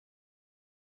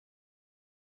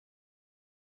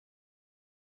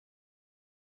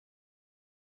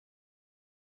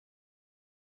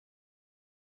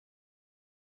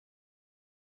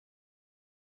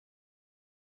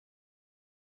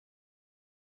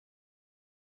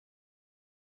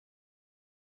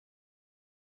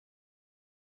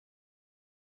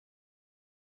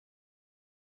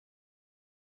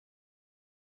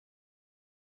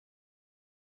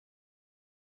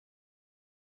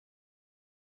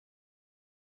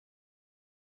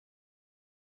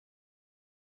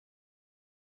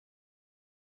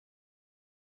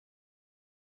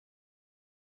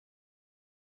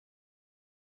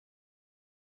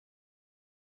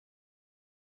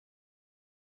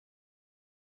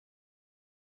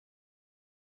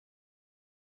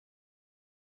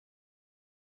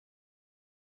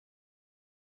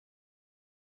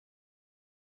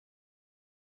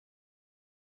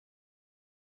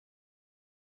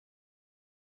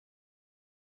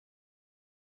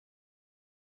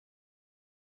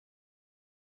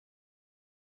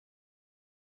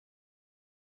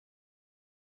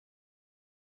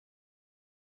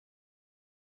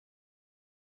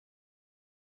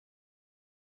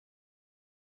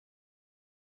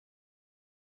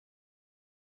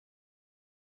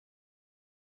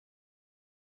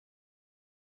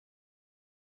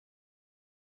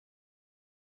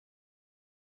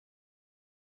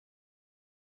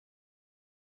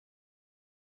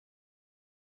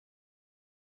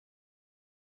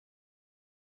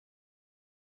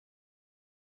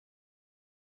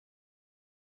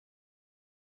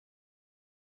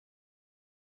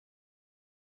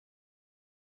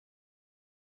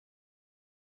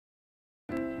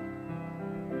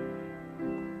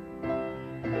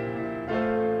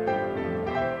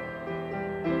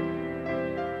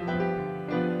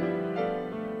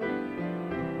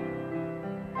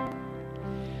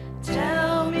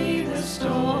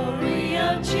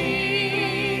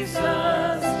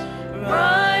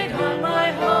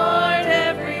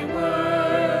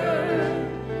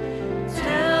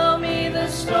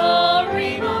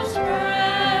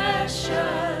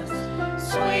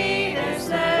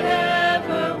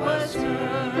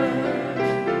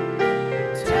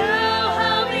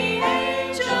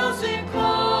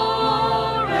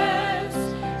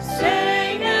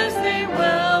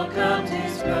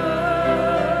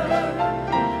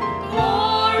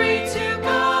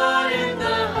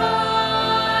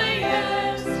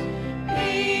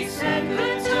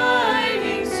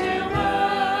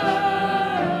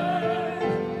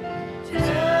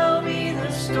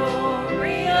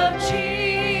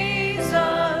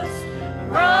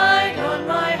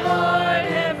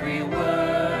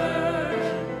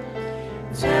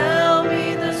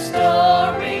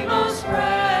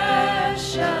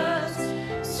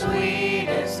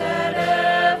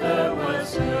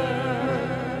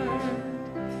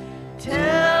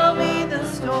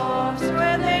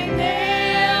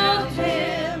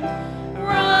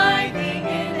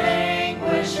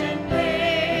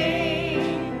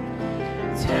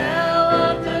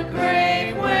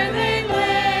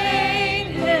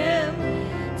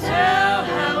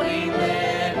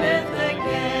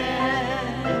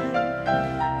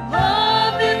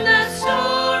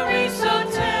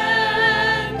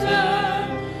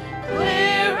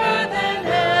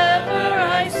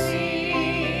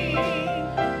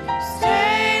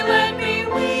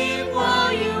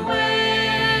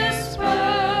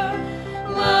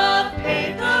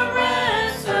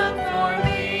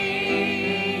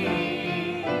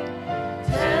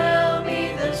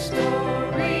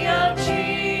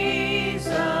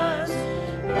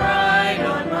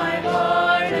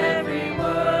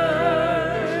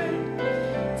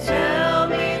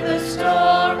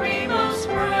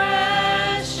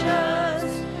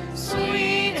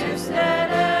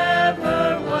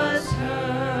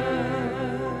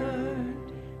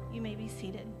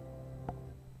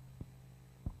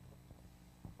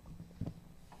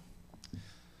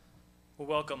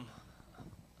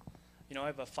I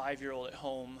have a 5-year-old at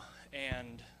home,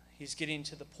 and he's getting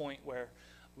to the point where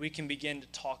we can begin to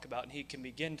talk about, and he can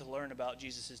begin to learn about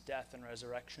Jesus' death and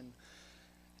resurrection.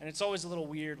 And it's always a little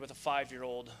weird with a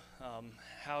 5-year-old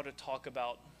how to talk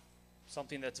about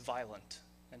something that's violent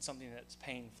and something that's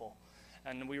painful.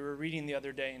 And we were reading the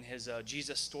other day in his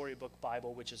Jesus Storybook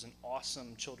Bible, which is an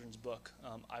awesome children's book.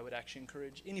 I would actually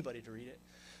encourage anybody to read it.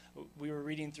 We were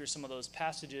reading through some of those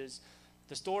passages,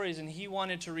 the stories, and he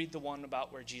wanted to read the one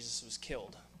about where Jesus was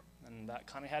killed. And that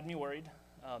kind of had me worried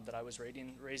that I was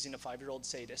raising a 5-year-old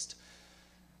sadist.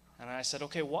 And I said,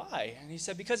 okay, why? And he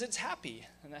said, because it's happy.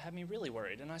 And that had me really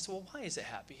worried. And I said, well, why is it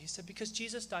happy? He said, because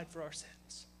Jesus died for our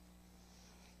sins.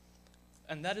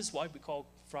 And that is why we call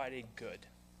Friday good.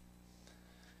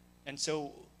 And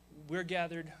so we're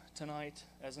gathered tonight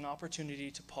as an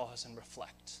opportunity to pause and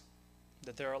reflect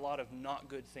that there are a lot of not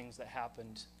good things that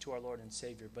happened to our Lord and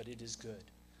Savior, but it is good.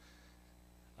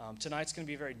 Tonight's going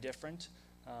to be very different.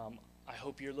 I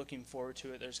hope you're looking forward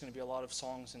to it. There's going to be a lot of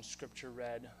songs and scripture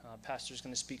read. Pastor's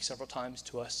going to speak several times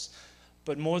to us.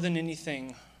 But more than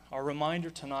anything, our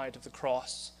reminder tonight of the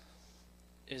cross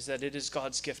is that it is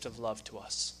God's gift of love to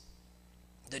us.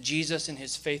 That Jesus, in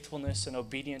his faithfulness and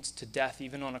obedience to death,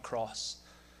 even on a cross,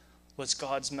 was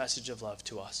God's message of love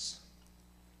to us.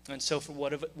 And so for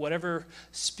whatever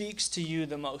speaks to you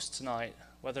the most tonight,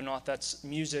 whether or not that's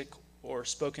music or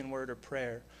spoken word or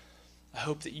prayer, I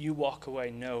hope that you walk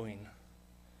away knowing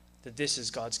that this is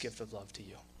God's gift of love to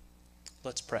you.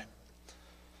 Let's pray.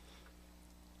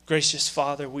 Gracious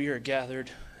Father, we are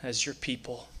gathered as your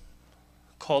people,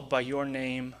 called by your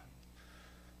name,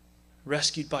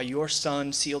 rescued by your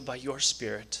Son, sealed by your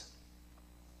Spirit.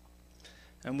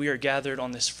 And we are gathered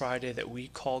on this Friday that we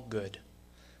call good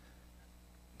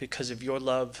because of your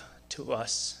love to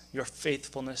us, your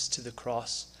faithfulness to the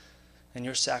cross, and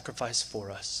your sacrifice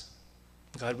for us.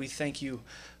 God, we thank you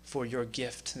for your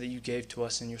gift that you gave to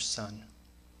us in your Son.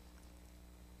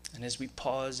 And as we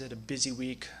pause at a busy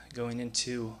week, going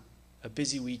into a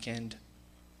busy weekend,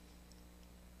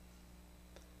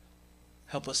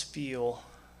 help us feel,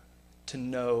 to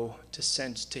know, to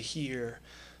sense, to hear,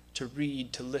 to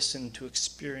read, to listen, to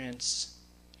experience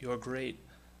your great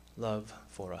love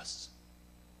for us.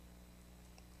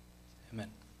 Amen.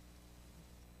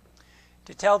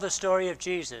 To tell the story of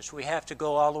Jesus, we have to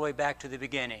go all the way back to the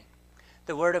beginning.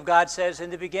 The Word of God says, in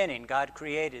the beginning, God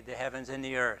created the heavens and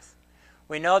the earth.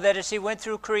 We know that as he went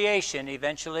through creation,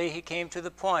 eventually he came to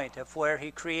the point of where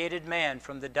he created man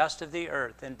from the dust of the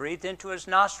earth and breathed into his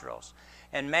nostrils,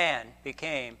 and man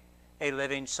became a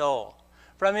living soul.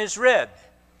 From his rib,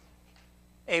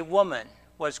 a woman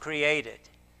was created.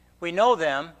 We know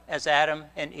them as Adam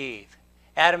and Eve.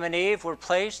 Adam and Eve were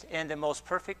placed in the most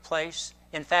perfect place,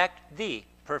 in fact, the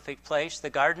perfect place, the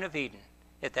Garden of Eden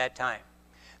at that time.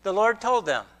 The Lord told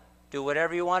them, do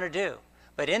whatever you want to do.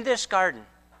 But in this garden,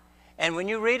 and when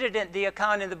you read it in the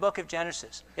account in the book of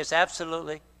Genesis, it's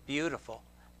absolutely beautiful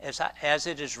as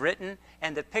it is written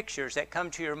and the pictures that come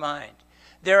to your mind.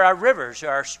 There are rivers, there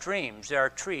are streams, there are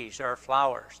trees, there are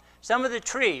flowers. Some of the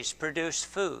trees produce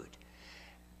food.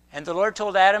 And the Lord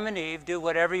told Adam and Eve, do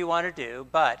whatever you want to do.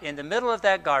 But in the middle of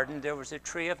that garden, there was a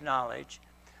tree of knowledge,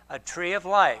 a tree of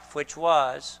life, which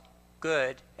was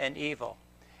good and evil.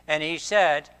 And he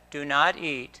said, do not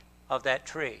eat of that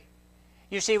tree.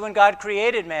 You see, when God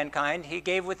created mankind, he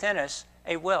gave within us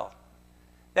a will,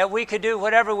 that we could do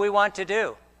whatever we want to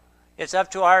do. It's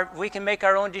up to we can make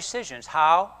our own decisions,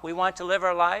 how we want to live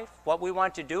our life, what we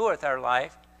want to do with our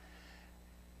life.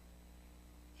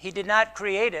 He did not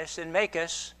create us and make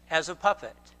us as a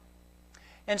puppet.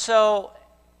 And so,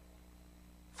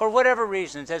 for whatever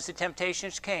reasons, as the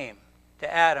temptations came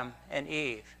to Adam and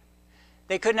Eve,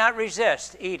 they could not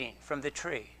resist eating from the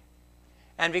tree.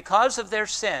 And because of their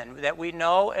sin that we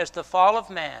know as the fall of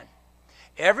man,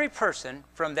 every person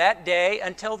from that day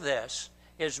until this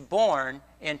is born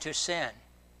into sin.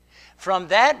 From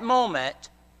that moment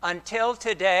until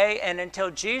today and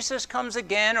until Jesus comes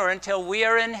again or until we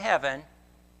are in heaven,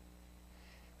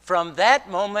 from that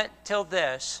moment till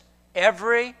this,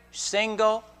 every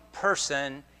single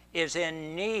person is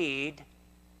in need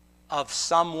of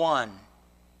someone.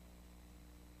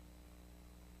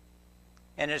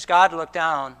 And as God looked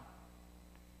down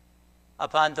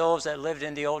upon those that lived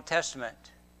in the Old Testament,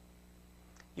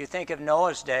 you think of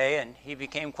Noah's day, and he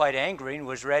became quite angry and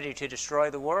was ready to destroy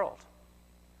the world.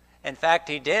 In fact,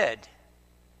 he did,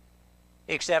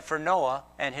 except for Noah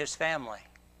and his family.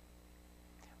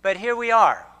 But here we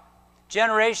are,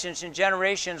 generations and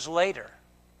generations later,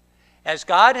 as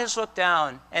God has looked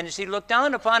down, and as he looked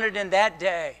down upon it in that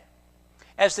day,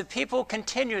 as the people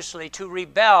continuously to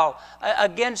rebel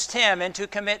against him and to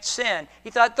commit sin, he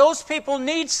thought, those people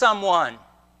need someone.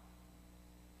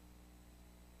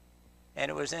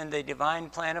 And it was in the divine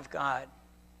plan of God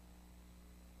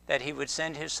that he would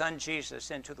send his son Jesus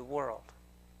into the world,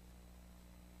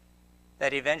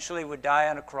 that eventually would die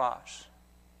on a cross.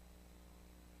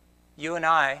 You and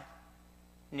I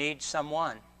need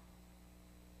someone,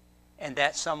 and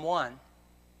that someone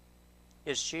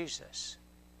is Jesus.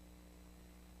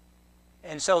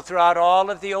 And so throughout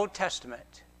all of the Old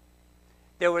Testament,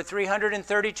 there were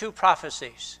 332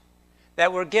 prophecies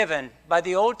that were given by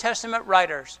the Old Testament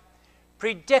writers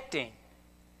predicting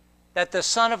that the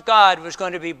Son of God was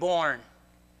going to be born,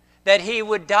 that he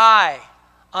would die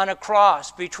on a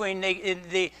cross. Between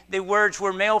the words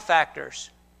were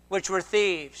malefactors, which were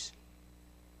thieves,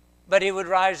 but he would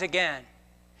rise again.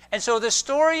 And so the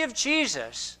story of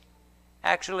Jesus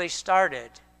actually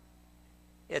started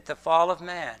at the fall of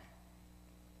man,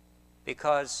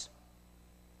 because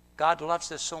God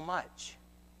loves us so much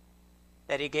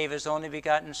that he gave his only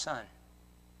begotten Son,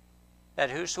 that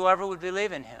whosoever would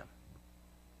believe in him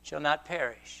shall not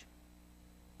perish,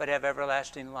 but have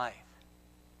everlasting life.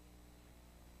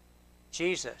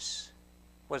 Jesus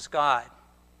was God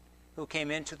who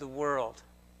came into the world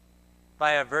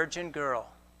by a virgin girl.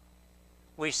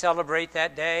 We celebrate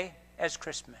that day as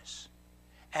Christmas.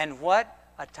 And what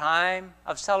a time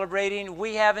of celebrating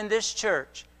we have in this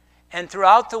church and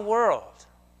throughout the world.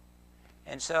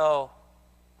 And so,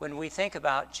 when we think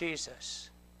about Jesus,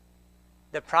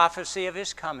 the prophecy of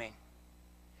his coming,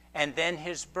 and then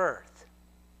his birth,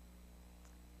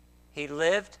 he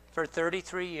lived for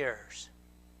 33 years.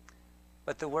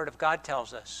 But the Word of God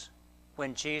tells us,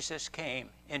 when Jesus came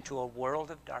into a world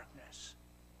of darkness,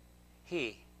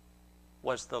 he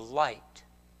was the light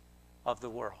of the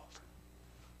world.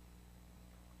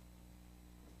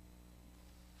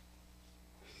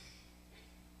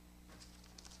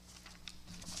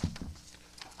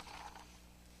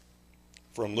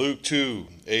 From Luke 2,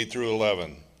 8 through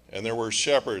 11. And there were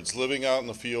shepherds living out in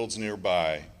the fields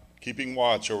nearby, keeping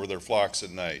watch over their flocks at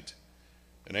night.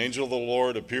 An angel of the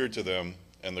Lord appeared to them,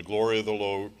 and the glory of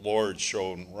the Lord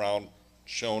shone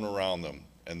around them,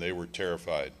 and they were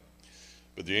terrified.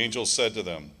 But the angel said to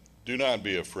them, "Do not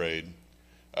be afraid.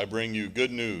 I bring you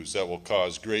good news that will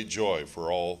cause great joy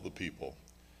for all the people.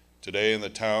 Today in the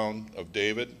town of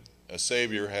David, a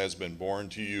Savior has been born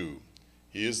to you.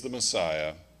 He is the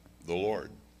Messiah, the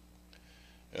Lord."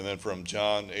 And then from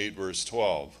John 8, verse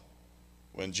 12,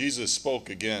 when Jesus spoke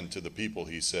again to the people,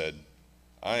 he said,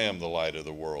 "I am the light of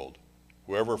the world.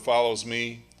 Whoever follows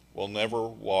me will never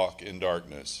walk in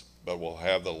darkness, but will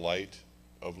have the light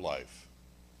of life."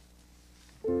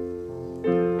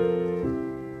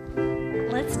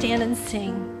 Let's stand and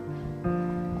sing.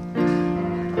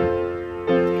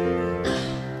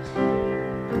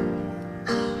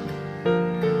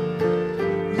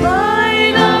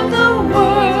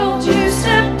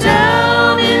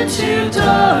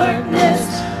 Darkness,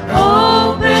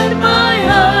 open my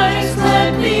eyes,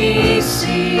 let me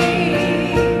see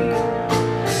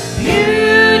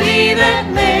beauty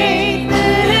that made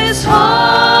this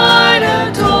heart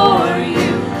adore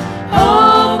you,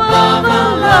 hope of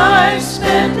a life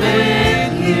spent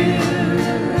with you.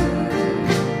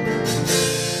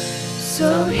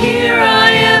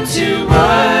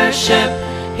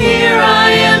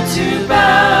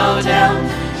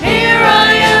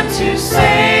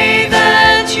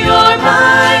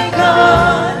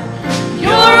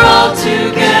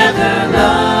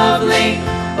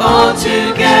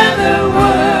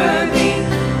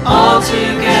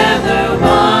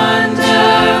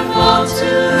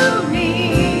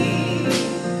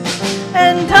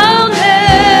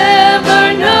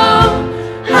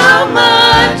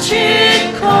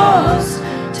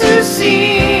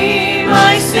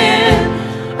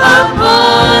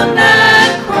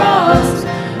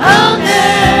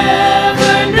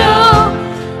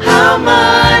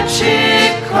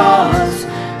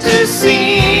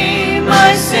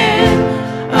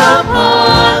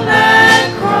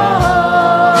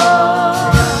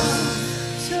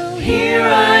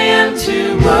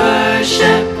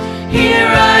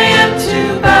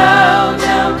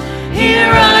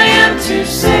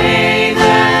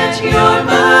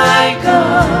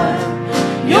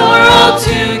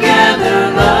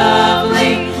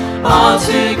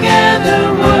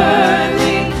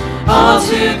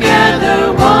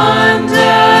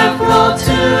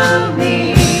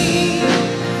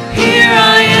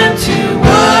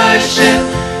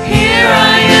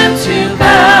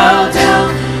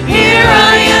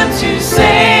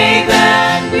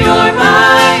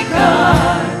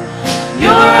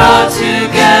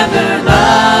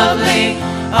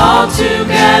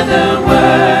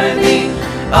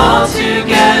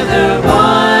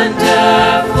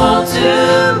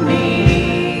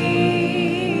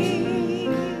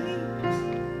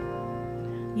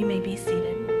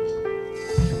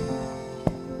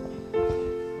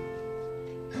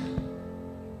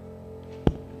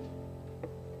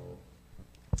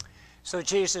 So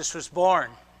Jesus was born.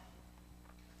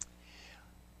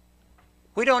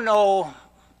 We don't know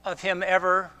of him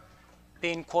ever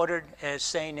being quoted as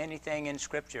saying anything in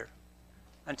Scripture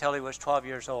until he was 12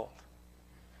 years old.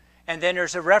 And then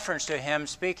there's a reference to him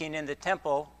speaking in the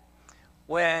temple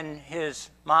when his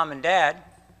mom and dad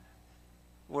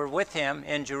were with him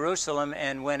in Jerusalem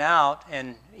and went out,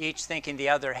 and each thinking the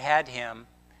other had him,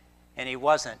 and he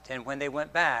wasn't. And when they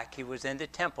went back, he was in the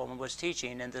temple and was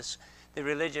teaching, and the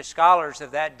religious scholars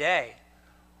of that day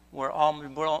were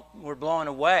blown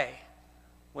away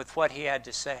with what he had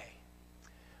to say.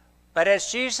 But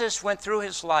as Jesus went through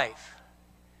his life,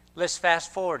 let's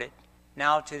fast forward it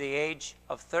now to the age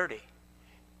of 30.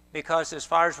 Because as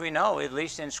far as we know, at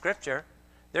least in Scripture,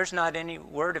 there's not any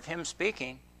word of him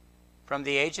speaking from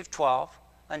the age of 12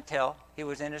 until he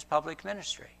was in his public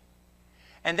ministry.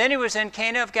 And then he was in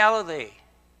Cana of Galilee.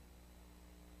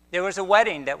 There was a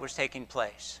wedding that was taking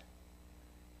place,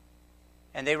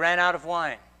 and they ran out of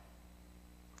wine.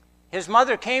 His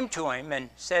mother came to him and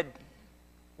said,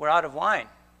 "We're out of wine.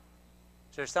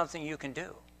 Is there something you can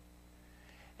do?"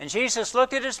 And Jesus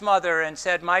looked at his mother and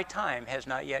said, "My time has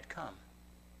not yet come."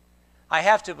 I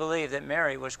have to believe that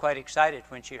Mary was quite excited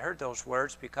when she heard those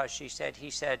words, because he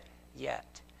said,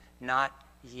 "Yet, not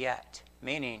yet,"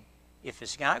 meaning if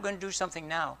he's not going to do something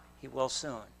now, he will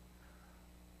soon.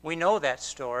 We know that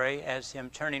story as him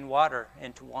turning water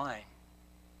into wine.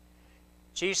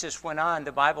 Jesus went on,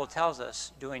 the Bible tells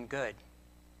us, doing good,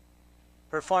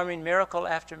 performing miracle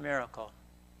after miracle.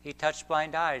 He touched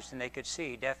blind eyes and they could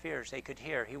see, deaf ears they could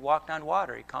hear. He walked on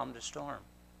water, he calmed the storm.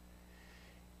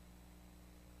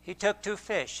 He took 2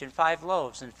 fish and 5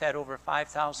 loaves and fed over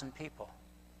 5,000 people.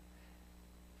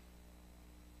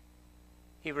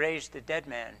 He raised the dead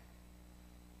man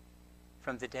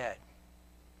from the dead.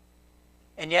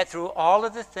 And yet through all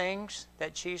of the things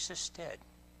that Jesus did,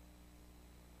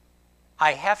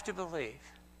 I have to believe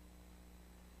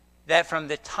that from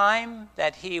the time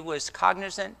that he was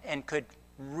cognizant and could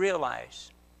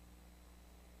realize,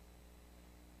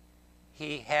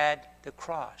 he had the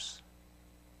cross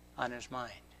on his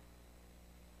mind.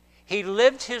 He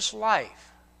lived his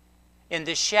life in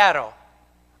the shadow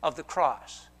of the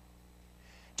cross.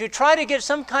 To try to get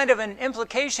some kind of an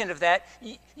implication of that,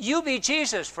 you be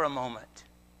Jesus for a moment.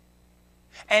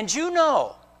 And you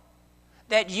know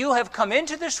that you have come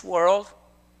into this world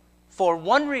for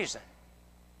one reason,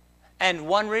 and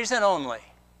one reason only.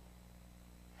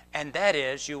 And that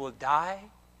is, you will die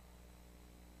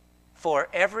for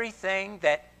everything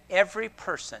that every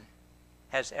person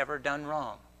has ever done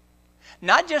wrong.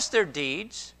 Not just their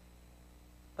deeds,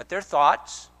 but their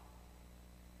thoughts,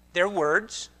 their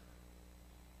words.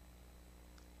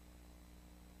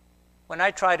 When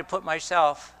I try to put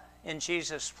myself in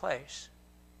Jesus' place,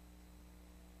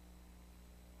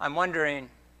 I'm wondering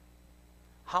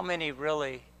how many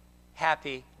really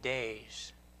happy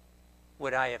days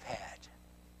would I have had?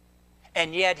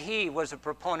 And yet he was a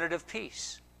proponent of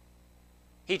peace.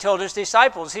 He told his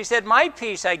disciples, he said, "My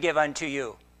peace I give unto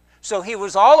you." So he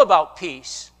was all about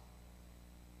peace.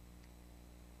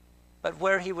 But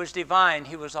where he was divine,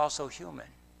 he was also human.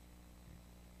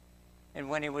 And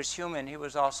when he was human, he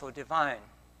was also divine.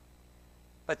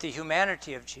 But the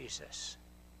humanity of Jesus,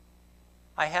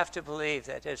 I have to believe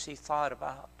that as he thought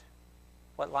about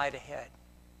what lied ahead,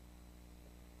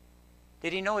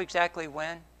 did he know exactly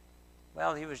when?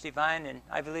 Well, he was divine, and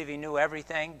I believe he knew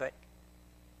everything,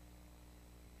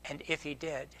 and if he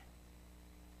did,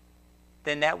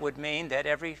 then that would mean that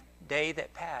every day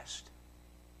that passed,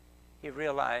 he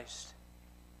realized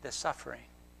the suffering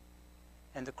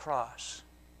and the cross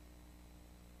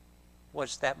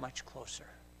was that much closer.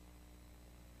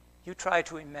 You try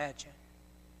to imagine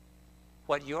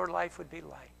what your life would be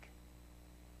like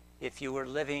if you were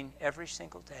living every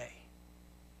single day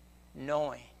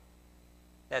knowing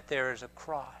that there is a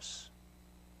cross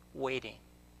waiting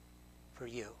for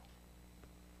you.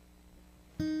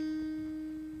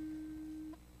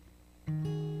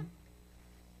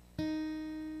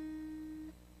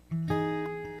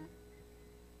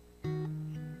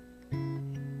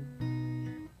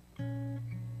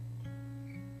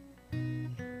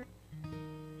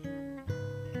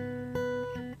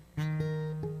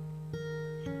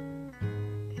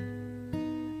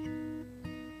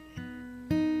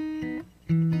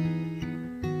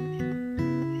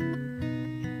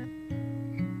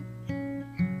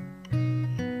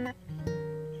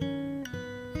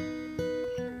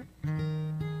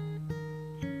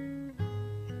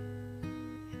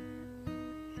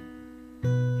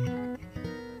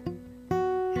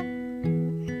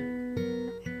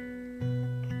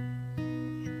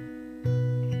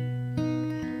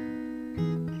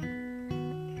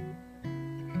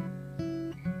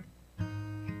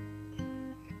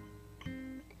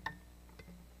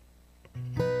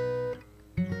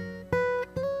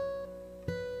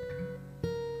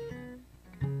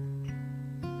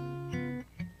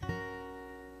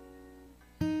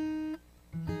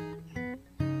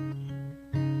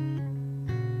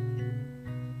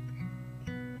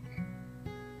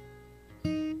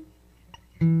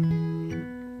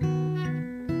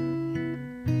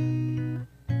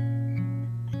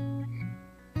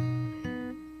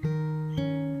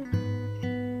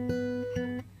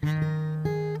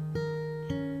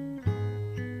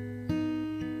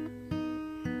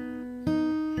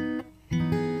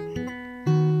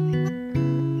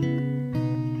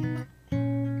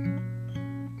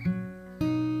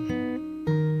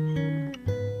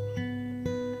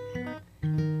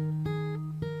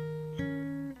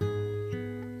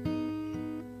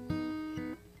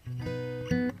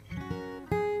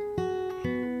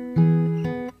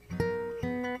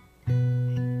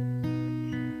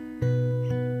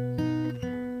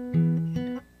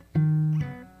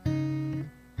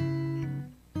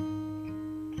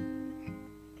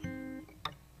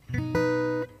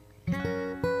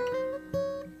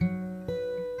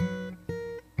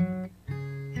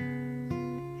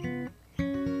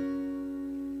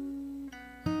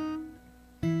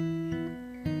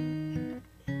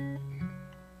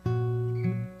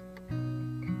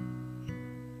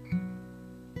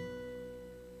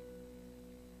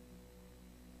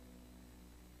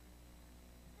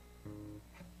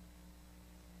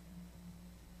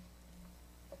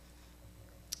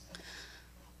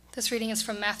 This reading is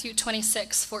from Matthew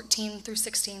 26, 14 through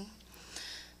 16.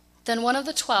 Then one of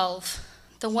the 12,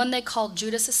 the one they called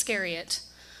Judas Iscariot,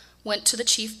 went to the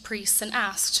chief priests and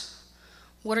asked,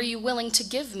 "What are you willing to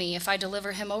give me if I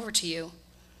deliver him over to you?"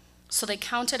 So they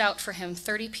counted out for him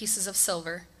 30 pieces of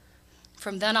silver.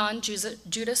 From then on,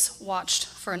 Judas watched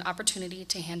for an opportunity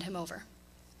to hand him over.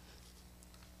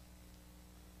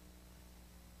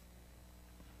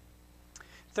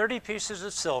 $30 pieces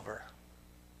of silver.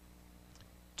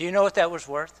 Do you know what that was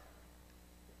worth?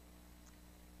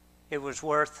 It was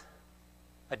worth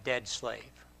a dead slave.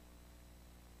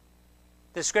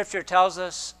 The scripture tells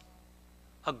us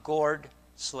a gored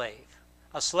slave,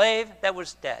 a slave that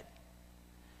was dead.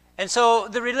 And so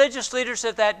the religious leaders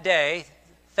of that day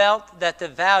felt that the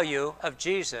value of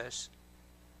Jesus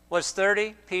was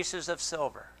 30 pieces of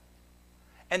silver.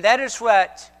 And that is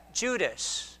what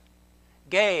Judas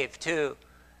gave to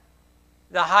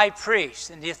the high priest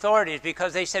and the authorities,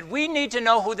 because they said, we need to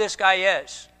know who this guy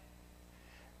is.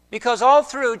 Because all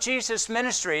through Jesus'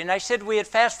 ministry, and I said we had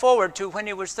fast forward to when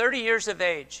he was 30 years of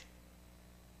age,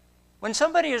 when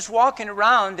somebody is walking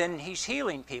around and he's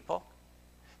healing people,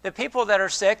 the people that are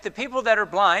sick, the people that are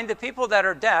blind, the people that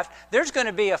are deaf, there's going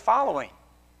to be a following.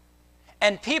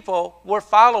 And people were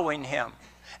following him.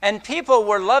 And people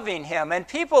were loving him. And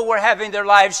people were having their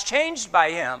lives changed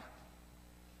by him.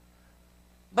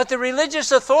 But the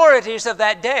religious authorities of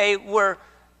that day were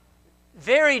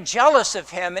very jealous of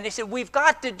him. And they said, we've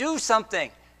got to do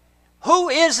something. Who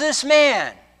is this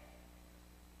man?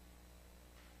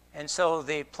 And so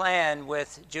the plan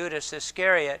with Judas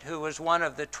Iscariot, who was one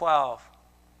of the 12,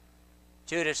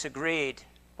 Judas agreed,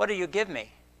 what do you give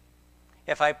me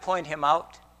if I point him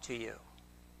out to you?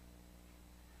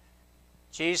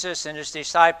 Jesus and his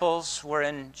disciples were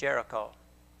in Jericho.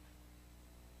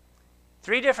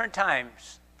 3 different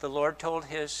times the Lord told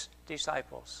his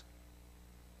disciples,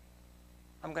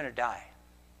 I'm going to die.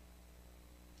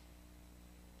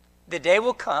 The day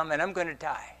will come and I'm going to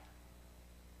die.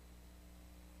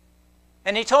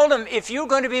 And he told them, if you're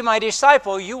going to be my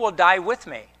disciple, you will die with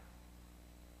me.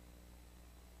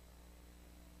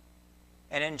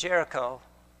 And in Jericho,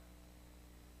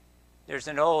 there's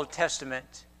an Old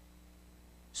Testament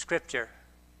scripture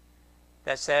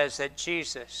that says that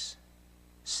Jesus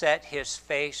set his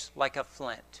face like a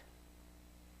flint.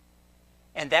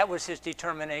 And that was his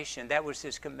determination. That was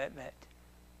his commitment.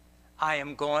 I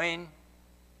am going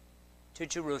to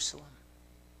Jerusalem.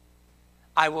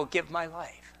 I will give my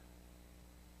life.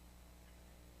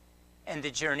 And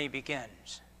the journey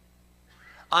begins.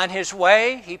 On his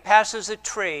way, he passes a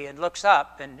tree and looks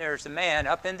up, and there's a man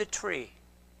up in the tree.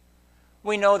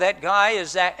 We know that guy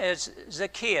is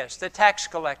Zacchaeus, the tax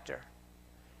collector.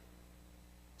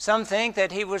 Some think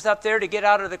that he was up there to get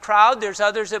out of the crowd. There's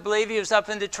others that believe he was up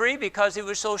in the tree because he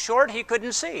was so short he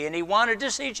couldn't see, and he wanted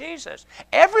to see Jesus.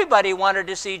 Everybody wanted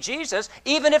to see Jesus,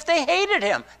 even if they hated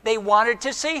him. They wanted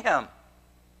to see him.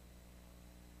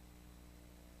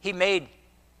 He made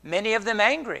many of them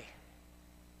angry.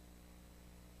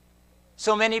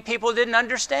 So many people didn't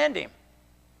understand him.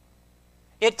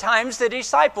 At times, the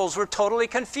disciples were totally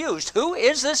confused. Who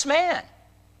is this man?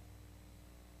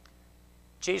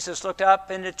 Jesus looked up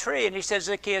in the tree and he said,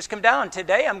 Zacchaeus, come down.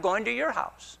 Today I'm going to your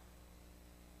house.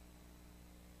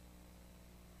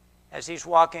 As he's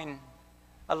walking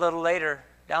a little later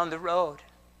down the road,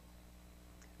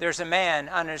 there's a man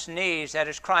on his knees that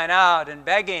is crying out and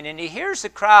begging, and he hears the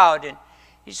crowd, and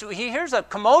he hears a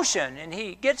commotion, and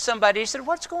he gets somebody. He said,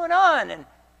 what's going on? And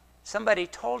somebody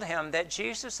told him that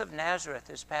Jesus of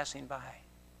Nazareth is passing by.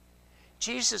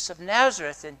 Jesus of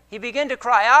Nazareth. And he began to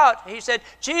cry out. He said,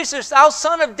 Jesus, thou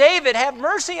son of David, have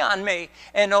mercy on me.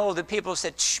 And all the people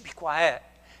said, shh, be quiet.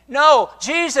 No,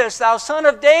 Jesus, thou son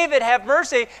of David, have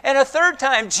mercy. And a third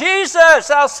time, Jesus,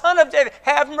 thou son of David,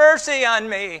 have mercy on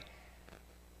me.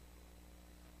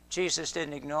 Jesus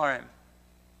didn't ignore him.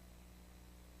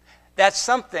 That's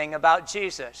something about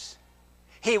Jesus.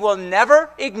 He will never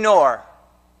ignore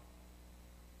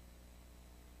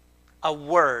a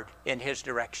word in his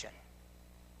direction.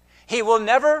 He will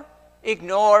never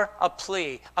ignore a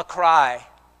plea, a cry.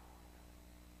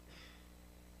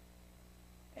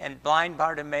 And blind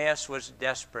Bartimaeus was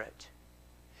desperate.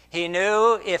 He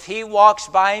knew if he walks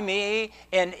by me,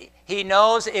 and he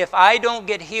knows if I don't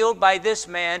get healed by this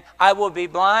man, I will be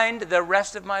blind the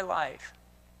rest of my life.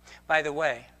 By the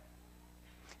way,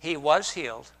 he was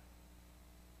healed,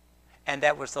 and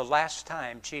that was the last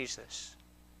time Jesus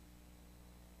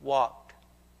walked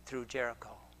through Jericho.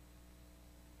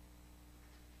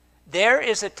 There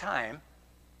is a time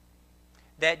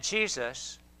that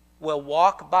Jesus will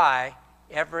walk by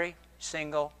every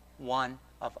single one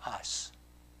of us.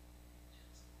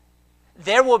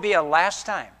 there will be a last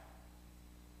time.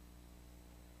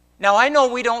 Now, I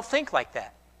know we don't think like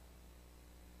that,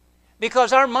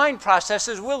 because our mind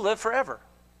processes we'll live forever.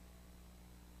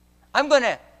 I'm going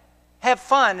to have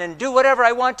fun and do whatever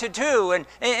I want to do. And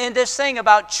this thing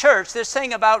about church, this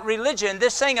thing about religion,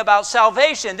 this thing about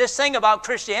salvation, this thing about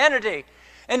Christianity.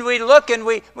 And we look and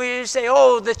we say,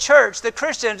 oh, the church, the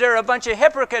Christians, they're a bunch of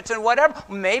hypocrites and whatever.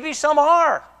 Maybe some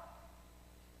are.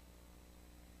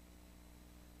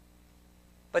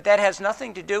 But that has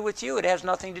nothing to do with you. It has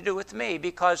nothing to do with me,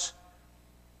 because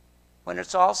when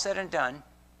it's all said and done,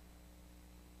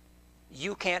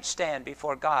 you can't stand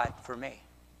before God for me.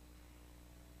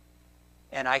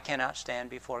 And I cannot stand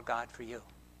before God for you.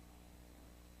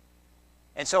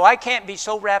 And so I can't be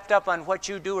so wrapped up on what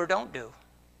you do or don't do.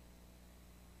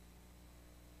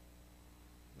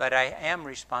 But I am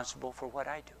responsible for what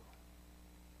I do.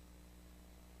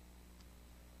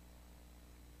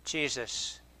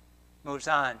 Jesus moves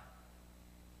on.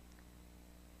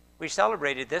 We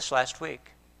celebrated this last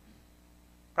week.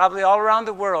 Probably all around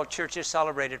the world, churches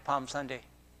celebrated Palm Sunday.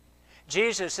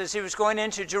 Jesus, as he was going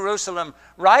into Jerusalem,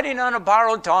 riding on a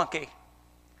borrowed donkey,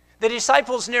 the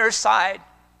disciples near his side,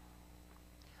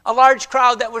 a large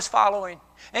crowd that was following,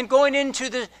 and going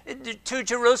into to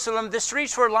Jerusalem, the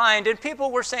streets were lined, and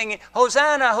people were singing,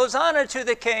 Hosanna, Hosanna to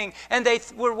the King, and they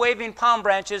were waving palm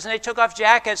branches, and they took off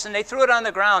jackets, and they threw it on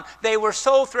the ground. They were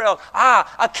so thrilled.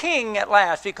 A king at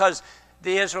last, because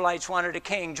the Israelites wanted a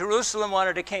king. Jerusalem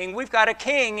wanted a king. We've got a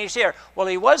king. He's here. Well,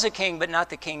 he was a king, but not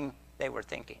the king they were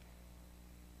thinking.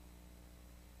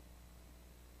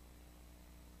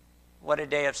 What a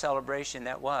day of celebration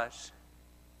that was.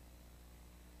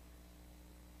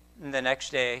 And the next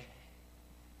day,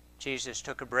 Jesus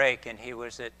took a break, and he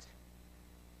was at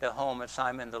the home of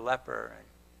Simon the leper. And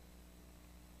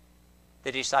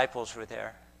the disciples were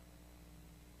there.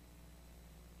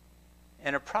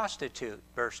 And a prostitute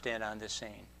burst in on the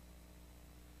scene.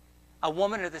 A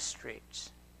woman of the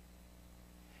streets.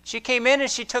 She came in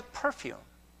and she took perfume,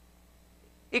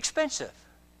 expensive,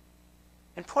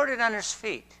 and poured it on his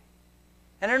feet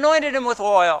and anointed him with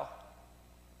oil.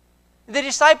 The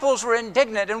disciples were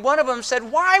indignant, and one of them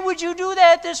said, why would you do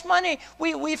that? This money,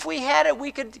 if we had it,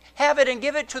 we could have it and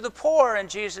give it to the poor. And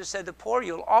Jesus said, the poor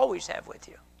you'll always have with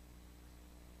you.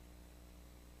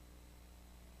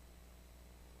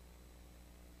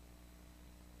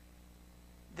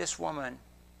 This woman,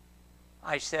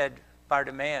 I said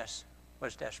Bartimaeus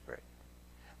was desperate.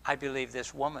 I believe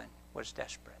this woman was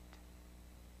desperate.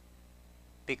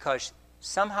 Because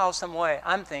somehow, some way,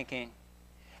 I'm thinking,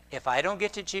 if I don't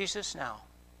get to Jesus now,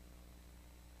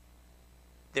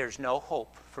 there's no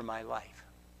hope for my life.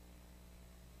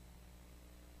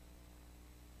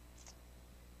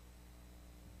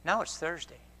 Now it's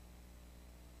Thursday.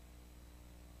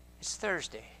 It's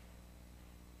Thursday.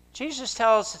 Jesus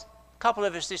tells a couple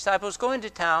of his disciples, go into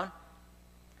town.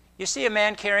 You see a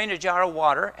man carrying a jar of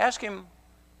water. Ask him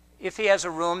if he has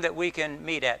a room that we can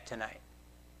meet at tonight.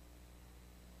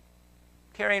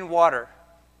 Carrying water.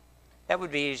 That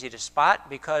would be easy to spot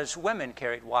because women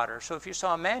carried water. So if you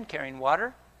saw a man carrying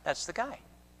water, that's the guy.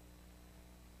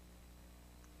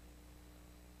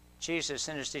 Jesus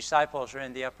and his disciples are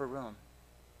in the upper room.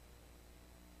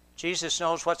 Jesus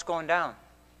knows what's going down.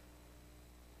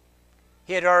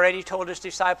 He had already told his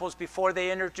disciples before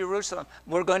they entered Jerusalem,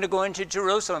 we're going to go into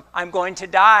Jerusalem. I'm going to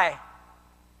die.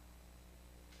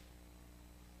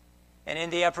 And in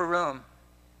the upper room,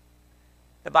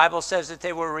 the Bible says that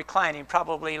they were reclining,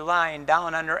 probably lying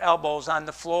down on their elbows on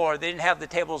the floor. They didn't have the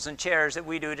tables and chairs that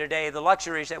we do today, the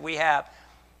luxuries that we have.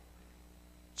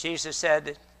 Jesus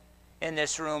said, in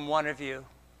this room, one of you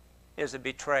is a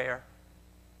betrayer.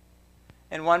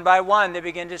 And one by one, they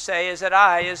began to say, is it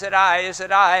I, is it I, is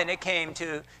it I? And it came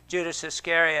to Judas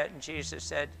Iscariot, and Jesus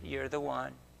said, you're the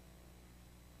one.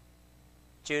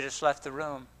 Judas left the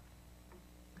room.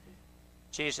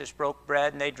 Jesus broke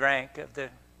bread, and they drank of the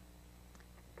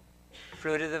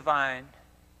fruit of the vine.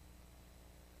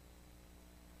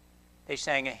 They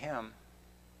sang a hymn,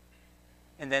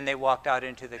 and then they walked out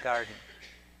into the garden.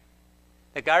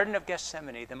 The Garden of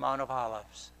Gethsemane, the Mount of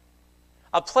Olives.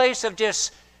 A place of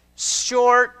just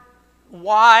short,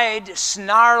 wide,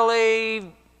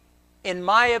 snarly, in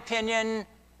my opinion,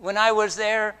 when I was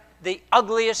there, the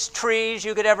ugliest trees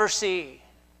you could ever see.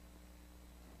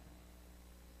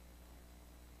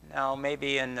 Now,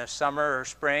 maybe in the summer or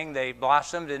spring, they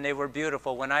blossomed and they were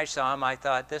beautiful. When I saw them, I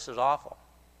thought, this is awful.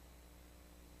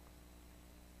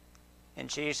 And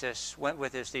Jesus went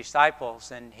with his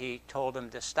disciples and he told them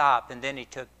to stop. And then he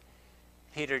took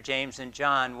Peter, James, and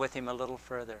John with him a little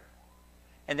further.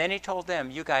 And then he told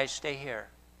them, you guys stay here.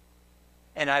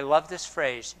 And I love this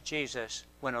phrase, Jesus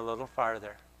went a little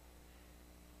farther.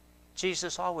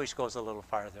 Jesus always goes a little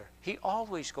farther. He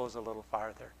always goes a little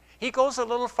farther. He goes a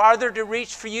little farther to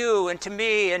reach for you and to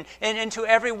me and to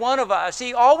every one of us.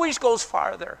 He always goes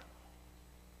farther.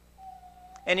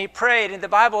 And he prayed, and the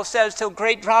Bible says, till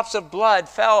great drops of blood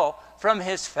fell from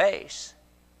his face.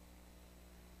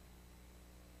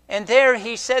 And there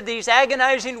he said these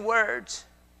agonizing words,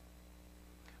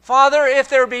 Father, if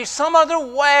there be some other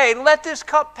way, let this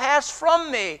cup pass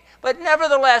from me. But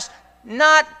nevertheless,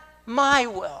 not my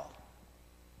will,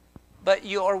 but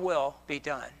your will be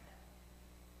done.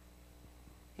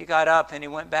 He got up and he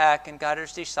went back and got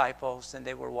his disciples, and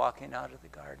they were walking out of the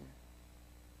garden.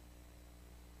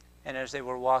 And as they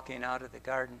were walking out of the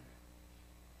garden,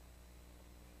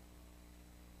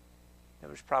 there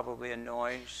was probably a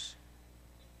noise.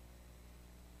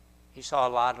 He saw a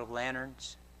lot of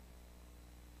lanterns.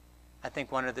 I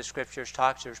think one of the scriptures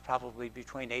talks there's probably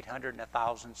between 800 and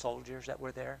 1,000 soldiers that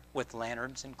were there with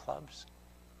lanterns and clubs.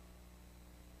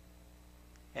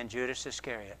 And Judas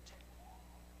Iscariot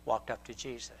walked up to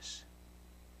Jesus.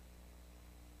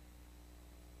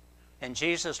 And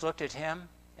Jesus looked at him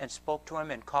and spoke to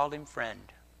him and called him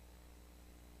friend.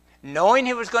 Knowing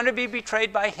he was going to be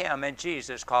betrayed by him, and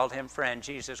Jesus called him friend.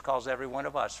 Jesus calls every one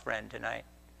of us friend tonight.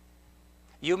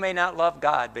 You may not love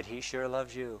God, but he sure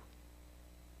loves you.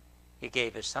 He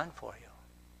gave his son for you.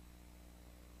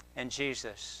 And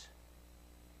Jesus,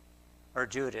 or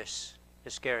Judas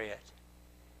Iscariot,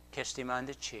 kissed him on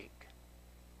the cheek.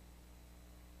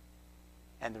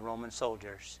 And the Roman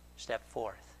soldiers stepped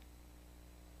forth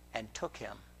and took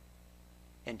him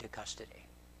into custody.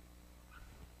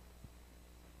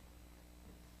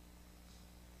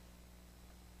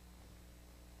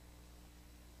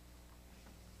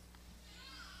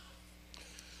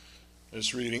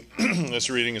 This reading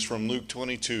is from Luke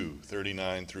 22,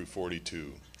 39 through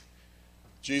 42.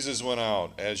 Jesus went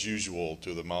out, as usual,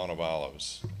 to the Mount of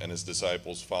Olives, and his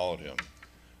disciples followed him.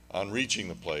 On reaching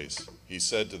the place, he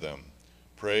said to them,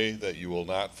 "Pray that you will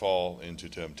not fall into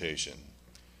temptation."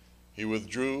 He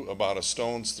withdrew about a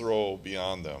stone's throw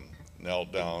beyond them,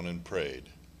 knelt down and prayed,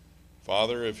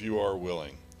 "Father, if you are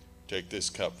willing, take this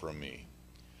cup from me.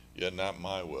 Yet not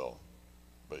my will,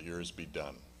 but yours be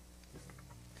done."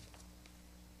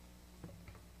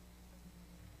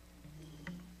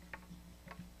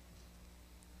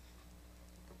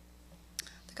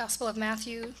 The Gospel of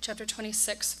Matthew, chapter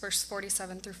 26, verse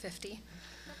 47 through 50.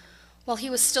 While he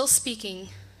was still speaking,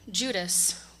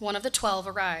 Judas, one of the 12,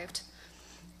 arrived.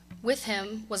 With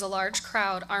him was a large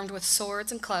crowd armed with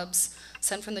swords and clubs,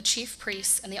 sent from the chief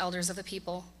priests and the elders of the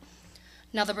people.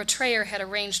 Now the betrayer had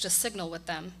arranged a signal with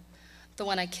them. "The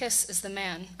one I kiss is the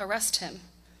man. Arrest him."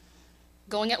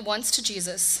 Going at once to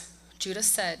Jesus, Judas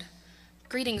said,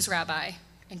 "Greetings, Rabbi,"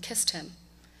 and kissed him.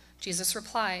 Jesus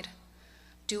replied,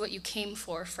 "Do what you came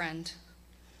for, friend."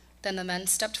 Then the men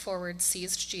stepped forward,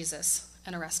 seized Jesus,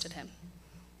 and arrested him.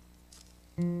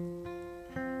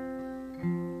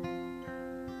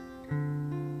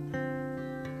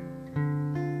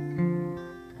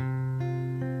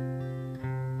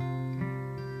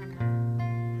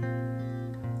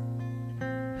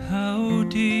 How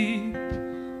deep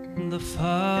the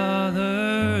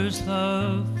Father's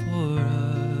love for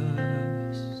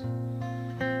us,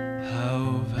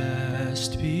 how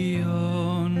vast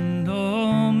beyond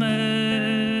all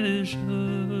measure,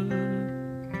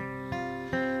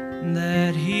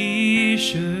 that he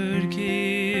should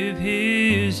give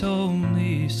his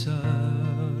only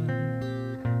Son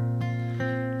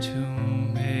to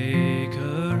make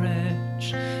a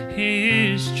wretch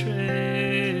his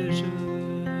treasure.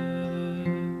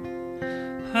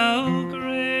 How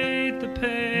great the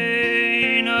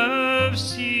pain of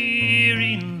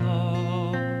searing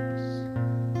loss!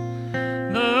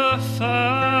 The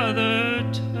Father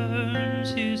turns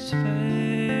his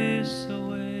face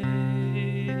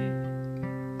away,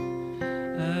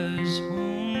 as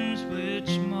wounds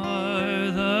which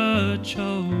mar the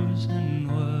chosen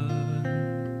one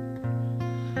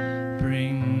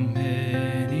bring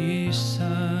many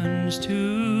sons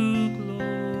to glory.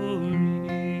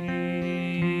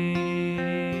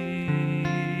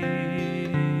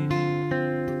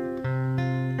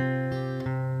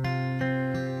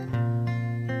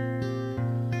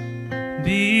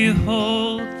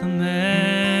 Behold the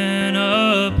man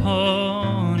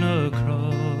upon a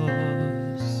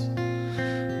cross,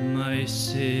 my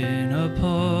sin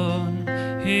upon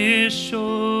his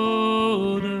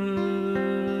shoulder.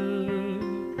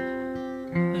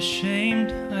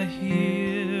 Ashamed I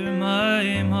hear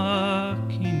my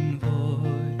mocking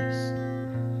voice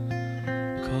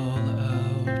call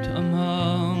out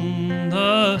among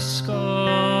the scorners,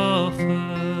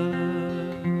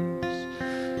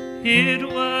 It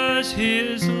was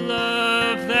his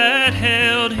love that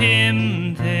held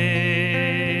him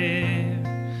there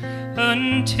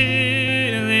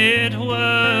until it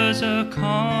was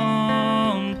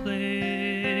accomplished.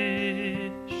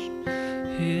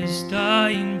 His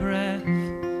dying breath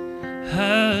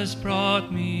has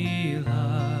brought me life.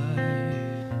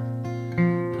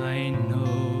 I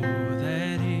know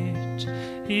that it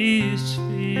is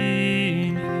finished.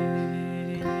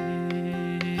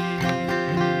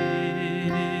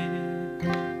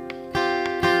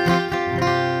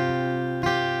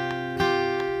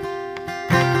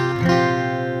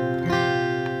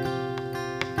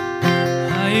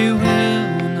 I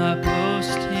will not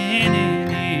boast in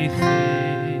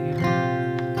anything,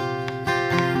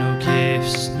 no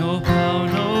gifts, no power,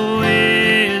 no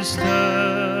wisdom,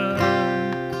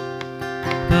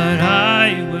 but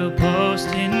I will boast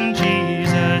in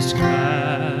Jesus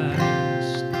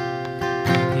Christ,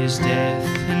 his death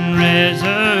and resurrection.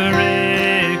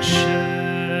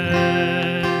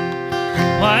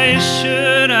 Why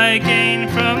should I gain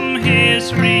from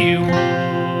his reward?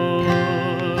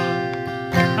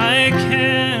 I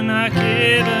cannot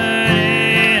give an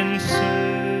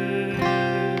answer,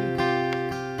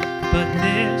 but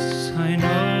this I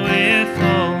know with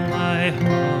all my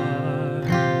heart: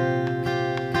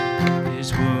 his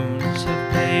wounds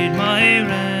have paid my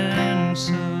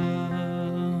ransom.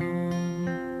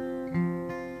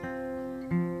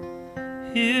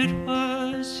 It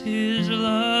was his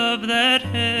love that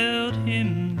held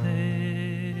him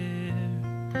there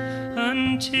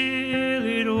until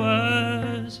it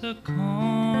was accomplished.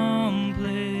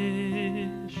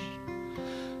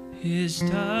 His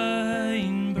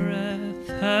dying breath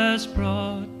has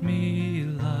brought me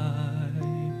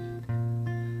life.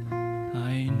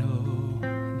 I know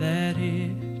that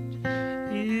it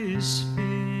is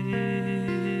finished.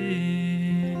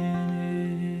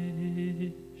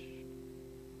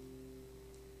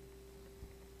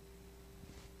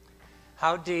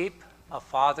 How deep a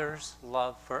father's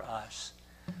love for us.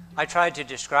 I tried to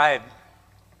describe,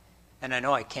 and I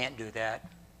know I can't do that,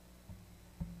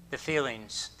 the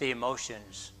feelings, the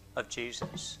emotions of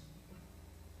Jesus.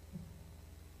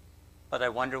 But I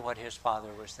wonder what his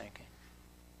father was thinking.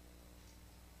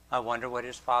 I wonder what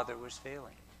his father was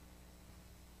feeling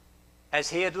as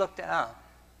he had looked down.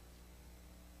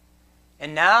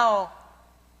 And now,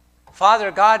 Father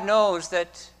God knows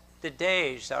that the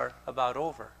days are about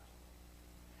over.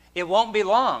 It won't be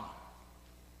long,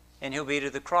 and he'll be to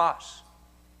the cross.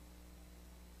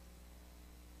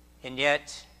 And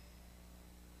yet,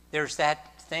 there's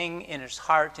that thing in his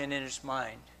heart and in his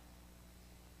mind.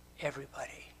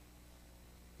 Everybody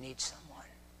needs someone.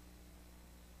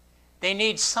 They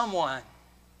need someone.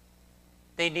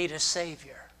 They need a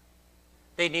Savior.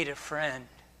 They need a friend.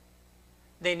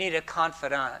 They need a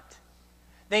confidant.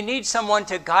 They need someone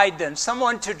to guide them,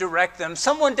 someone to direct them,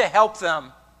 someone to help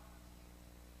them.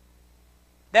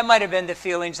 That might have been the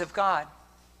feelings of God.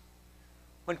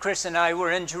 When Chris and I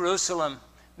were in Jerusalem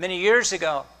many years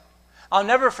ago, I'll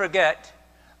never forget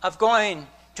of going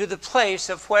to the place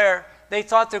of where they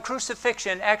thought the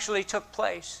crucifixion actually took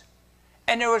place.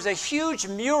 And there was a huge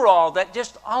mural that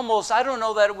just almost, I don't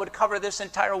know that it would cover this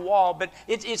entire wall, but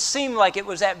it seemed like it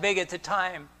was that big at the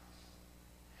time.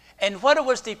 And what it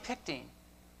was depicting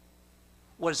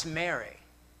was Mary,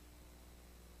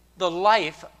 the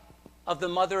life of the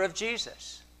mother of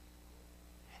Jesus.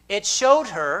 It showed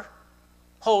her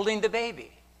holding the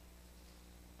baby.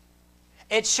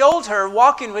 It showed her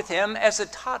walking with him as a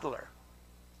toddler.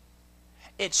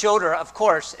 It showed her, of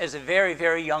course, as a very,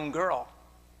 very young girl.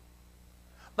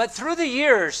 But through the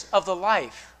years of the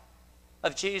life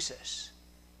of Jesus,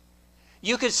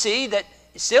 you could see that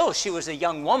still she was a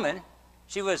young woman.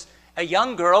 She was a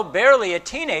young girl, barely a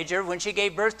teenager when she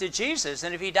gave birth to Jesus.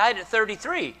 And if he died at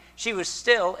 33, she was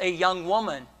still a young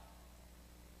woman.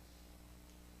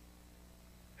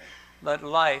 But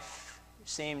life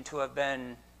seemed to have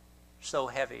been so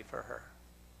heavy for her.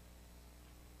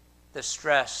 The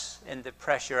stress and the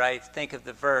pressure. I think of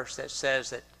the verse that says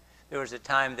that there was a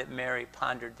time that Mary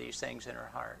pondered these things in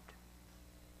her heart.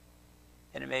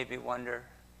 And it made me wonder,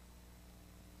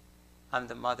 I'm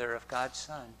the mother of God's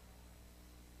Son.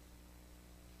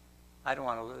 I don't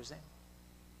want to lose him.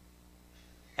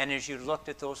 And as you looked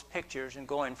at those pictures and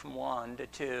going from 1 to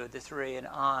 2 to 3 and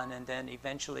on, and then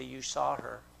eventually you saw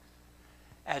her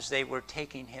as they were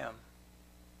taking him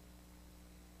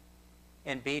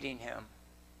and beating him,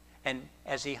 and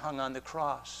as he hung on the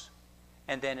cross,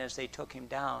 and then as they took him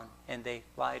down and they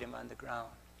laid him on the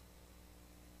ground.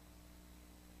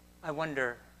 I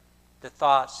wonder the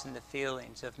thoughts and the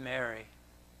feelings of Mary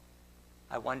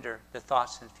I wonder the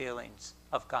thoughts and feelings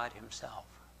of God himself.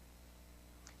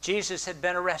 Jesus had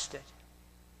been arrested.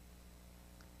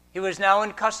 He was now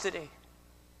in custody.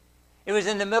 It was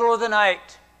in the middle of the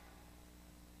night,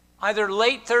 either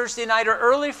late Thursday night or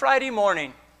early Friday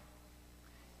morning.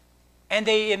 And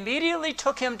they immediately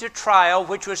took him to trial,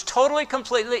 which was totally,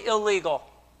 completely illegal,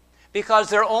 because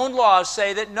their own laws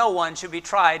say that no one should be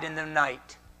tried in the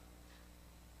night.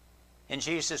 And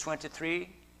Jesus went to 3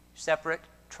 separate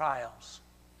trials.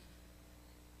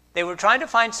 They were trying to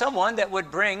find someone that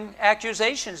would bring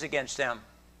accusations against them.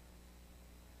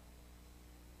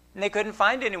 And they couldn't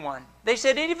find anyone. They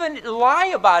said, even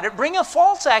lie about it, bring a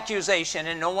false accusation,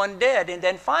 and no one did. And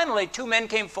then finally 2 men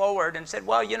came forward and said,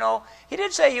 well, you know, he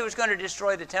did say he was going to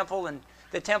destroy the temple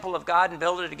of God and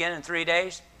build it again in 3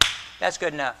 days. That's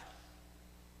good enough.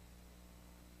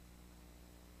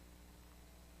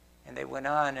 And they went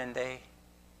on, and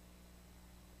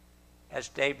as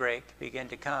daybreak began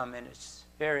to come, and it's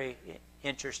very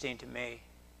interesting to me,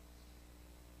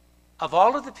 of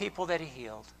all of the people that he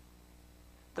healed,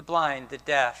 the blind, the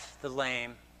deaf, the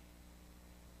lame,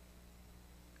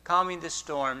 calming the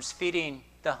storms, feeding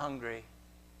the hungry,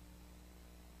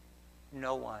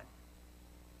 no one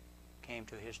came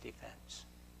to his defense.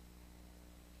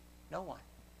 No one.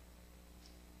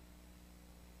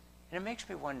 And it makes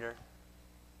me wonder,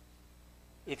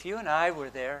 if you and I were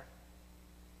there,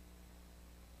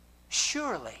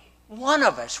 surely one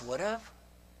of us would have.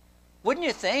 Wouldn't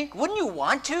you think? Wouldn't you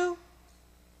want to?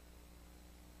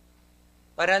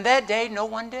 But on that day, no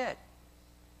one did.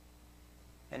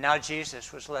 And now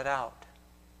Jesus was let out.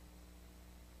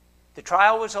 The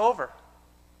trial was over.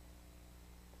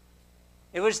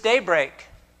 It was daybreak.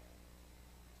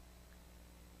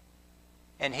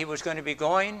 And he was going to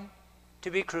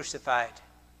be crucified.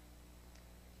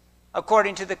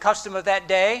 According to the custom of that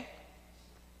day,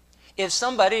 if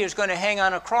somebody was going to hang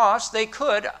on a cross, they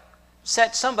could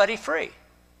set somebody free.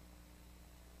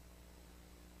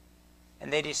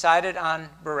 And they decided on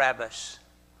Barabbas.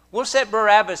 We'll set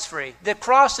Barabbas free. The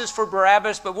cross is for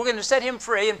Barabbas, but we're going to set him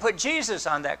free and put Jesus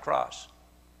on that cross.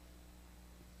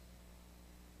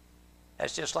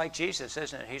 That's just like Jesus,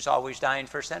 isn't it? He's always dying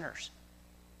for sinners.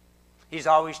 He's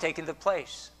always taking the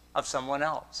place of someone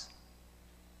else.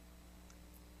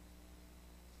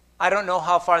 I don't know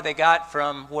how far they got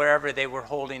from wherever they were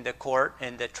holding the court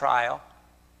and the trial,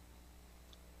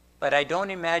 but I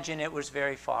don't imagine it was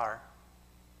very far.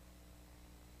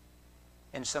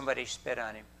 And somebody spit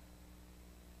on him.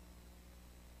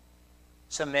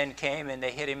 Some men came and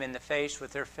they hit him in the face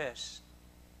with their fists.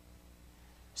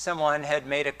 Someone had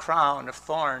made a crown of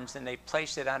thorns and they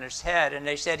placed it on his head, and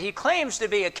they said, he claims to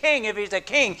be a king. If he's a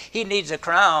king, he needs a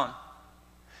crown.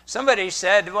 Somebody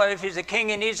said, well, if he's a king,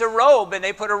 he needs a robe, and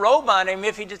they put a robe on him.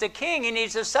 If he's a king, he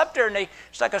needs a scepter, and they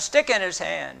stuck a stick in his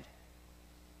hand.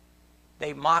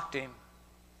 They mocked him.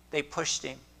 They pushed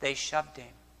him. They shoved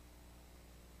him.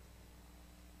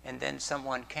 And then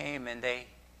someone came and they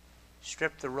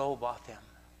stripped the robe off him.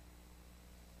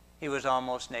 He was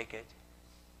almost naked.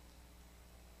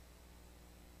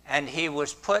 And he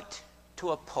was put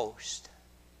to a post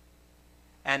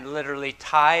and literally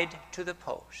tied to the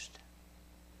post.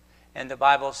 And the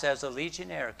Bible says a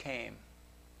legionnaire came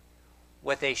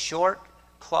with a short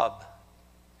club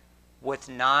with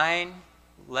 9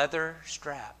 leather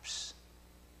straps.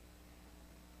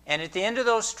 And at the end of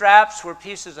those straps were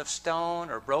pieces of stone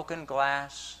or broken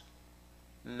glass,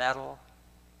 metal.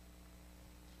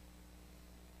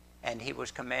 And he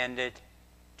was commanded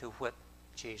to whip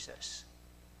Jesus.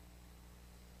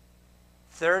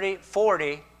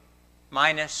 40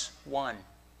 minus 1.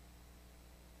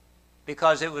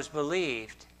 Because it was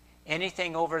believed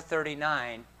anything over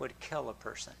 39 would kill a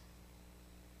person.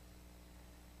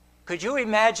 Could you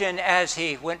imagine as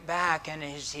he went back and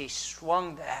as he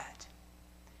swung that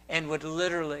and would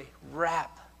literally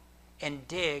wrap and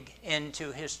dig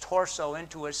into his torso,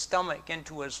 into his stomach,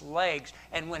 into his legs,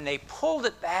 and when they pulled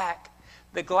it back,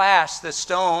 the glass, the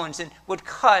stones, and would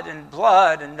cut, and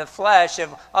blood and the flesh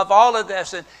of all of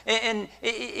this. And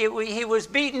he was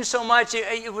beaten so much,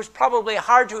 it was probably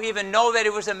hard to even know that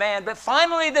it was a man. But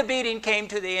finally the beating came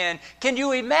to the end. Can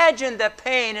you imagine the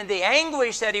pain and the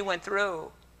anguish that he went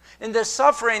through and the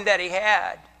suffering that he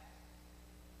had?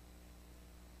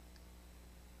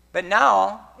 But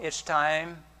now it's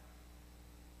time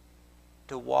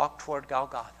to walk toward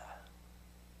Golgotha.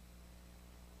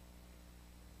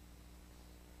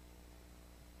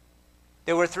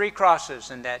 There were 3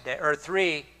 crosses in that day, or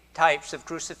 3 types of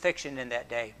crucifixion in that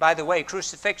day. By the way,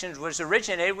 crucifixion was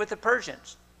originated with the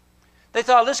Persians. They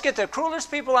thought, let's get the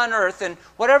cruelest people on earth, and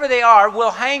whatever they are,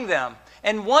 we'll hang them.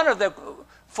 And one of the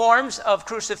forms of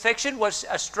crucifixion was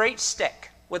a straight stick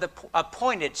with a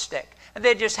pointed stick. And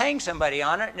they'd just hang somebody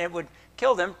on it, and it would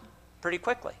kill them pretty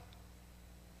quickly.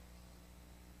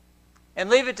 And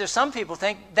leave it to some people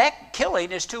think that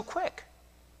killing is too quick.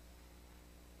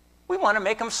 We want to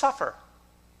make them suffer.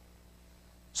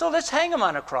 So let's hang them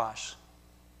on a cross.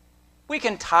 We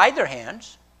can tie their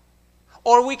hands,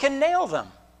 or we can nail them.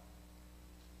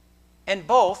 And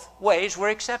both ways were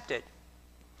accepted.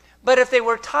 But if they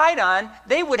were tied on,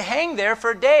 they would hang there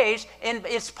for days, and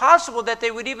it's possible that they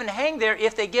would even hang there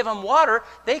if they give them water.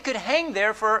 They could hang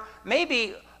there for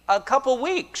maybe a couple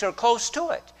weeks or close to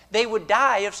it. They would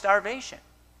die of starvation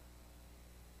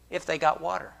if they got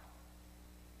water.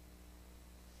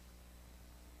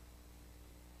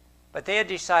 But they had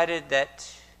decided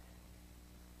that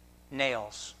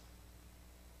nails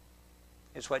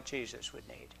is what Jesus would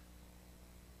need.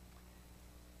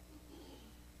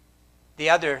 The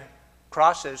other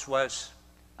crosses was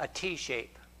a T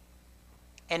shape,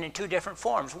 and in two different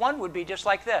forms. One would be just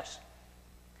like this,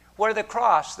 where the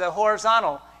cross, the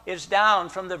horizontal, is down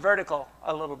from the vertical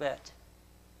a little bit.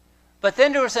 But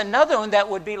then there was another one that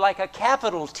would be like a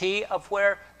capital T, of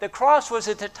where the cross was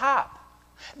at the top.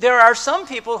 There are some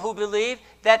people who believe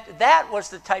that that was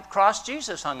the type cross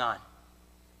Jesus hung on,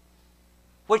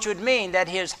 which would mean that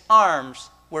his arms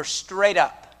were straight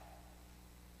up.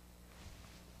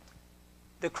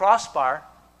 The crossbar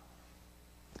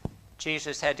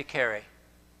Jesus had to carry.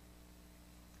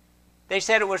 They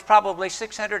said it was probably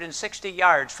 660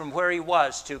 yards from where he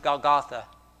was to Golgotha.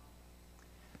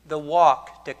 The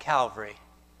walk to Calvary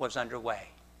was underway.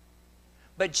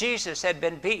 But Jesus had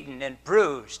been beaten and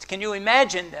bruised. Can you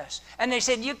imagine this? And they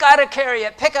said, you got to carry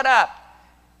it, pick it up.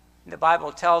 And the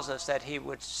Bible tells us that he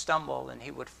would stumble and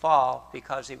he would fall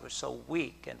because he was so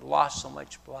weak and lost so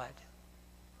much blood.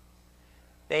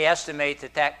 They estimate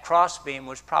that that crossbeam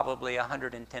was probably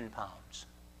 110 pounds.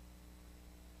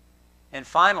 And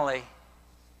finally,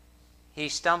 he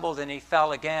stumbled and he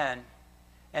fell again.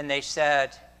 And they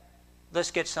said,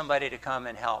 let's get somebody to come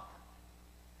and help.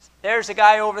 There's a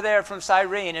guy over there from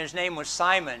Cyrene. His name was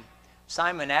Simon.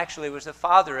 Simon actually was the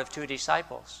father of two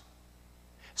disciples.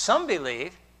 Some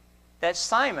believe that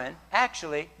Simon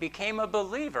actually became a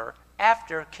believer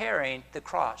after carrying the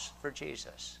cross for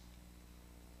Jesus.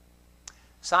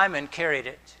 Simon carried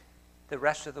it the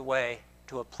rest of the way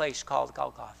to a place called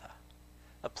Golgotha,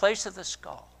 a place of the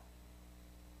skull.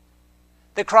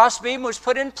 The crossbeam was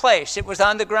put in place. It was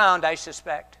on the ground, I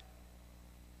suspect.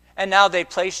 And now they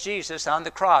placed Jesus on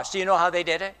the cross. Do you know how they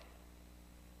did it?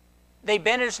 They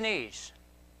bent his knees.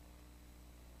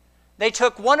 They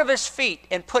took one of his feet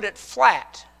and put it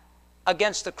flat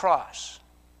against the cross.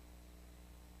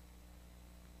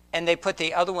 And they put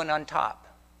the other one on top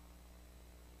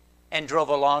and drove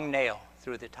a long nail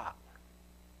through the top.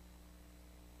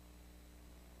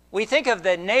 We think of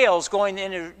the nails going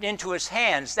into his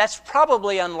hands. That's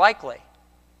probably unlikely,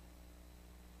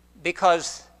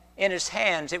 because in his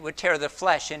hands it would tear the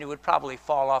flesh and he would probably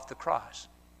fall off the cross.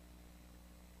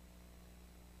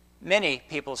 Many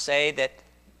people say that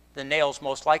the nails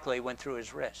most likely went through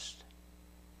his wrist,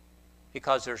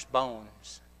 because there's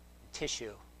bones,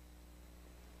 tissue.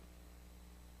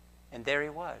 And there he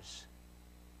was.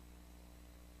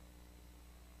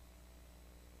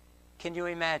 Can you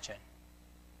imagine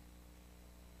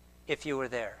if you were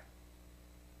there?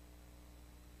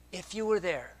 If you were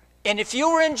there. And if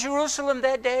you were in Jerusalem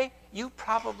that day, you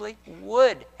probably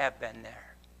would have been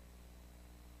there.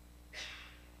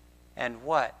 And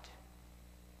what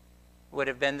would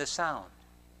have been the sound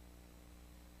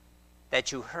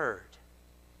that you heard,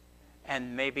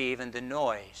 and maybe even the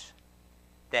noise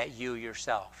that you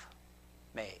yourself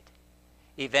made?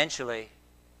 Eventually,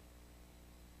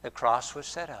 the cross was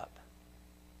set up.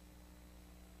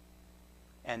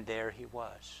 And there he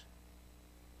was,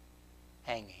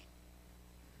 hanging,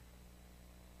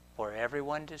 for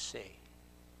everyone to see,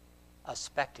 a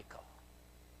spectacle.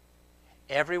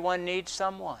 Everyone needs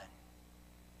someone,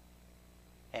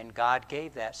 and God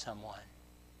gave that someone.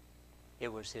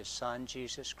 It was his Son,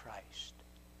 Jesus Christ.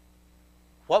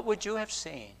 What would you have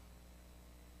seen?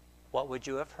 What would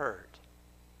you have heard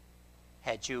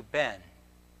had you been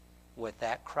with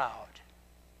that crowd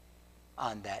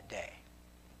on that day?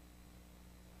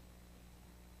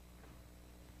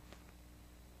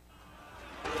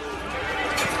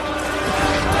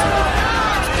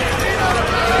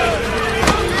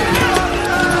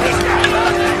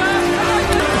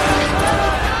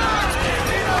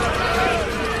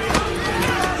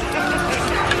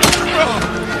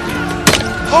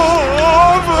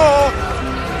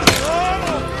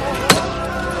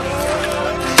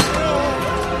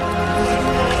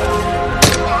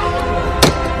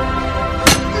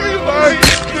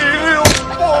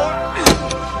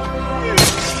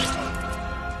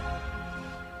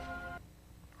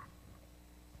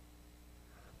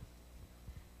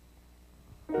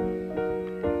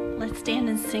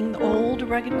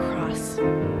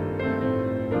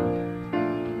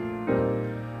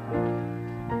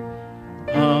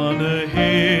 the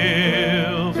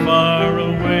hill far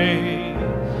away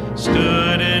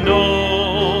stood an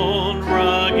old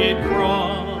rugged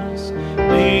cross,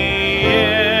 the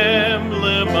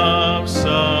emblem of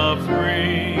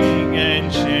suffering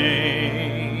and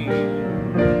shame.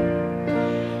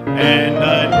 And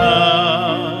I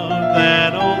love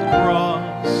that old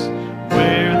cross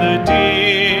where the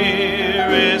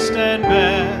dearest and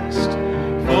best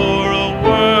for a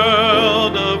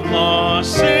world of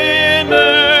lost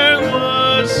sinner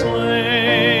was slain.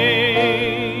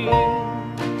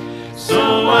 So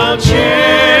I'll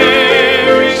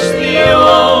cherish the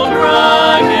old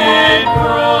rugged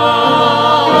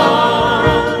cross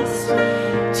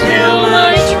till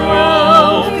my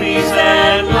trophies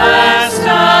at last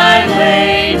I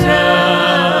lay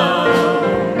down.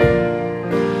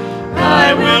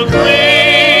 I will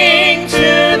cling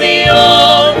to the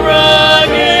old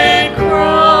rugged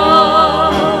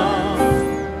cross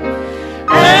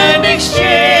and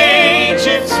exchange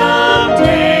it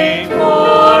someday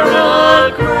for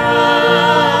a crown.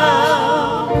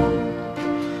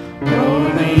 Oh,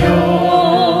 the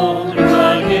old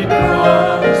rugged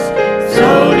cross, so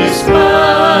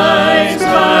despised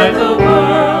by the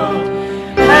world,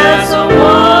 has a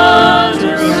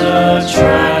wondrous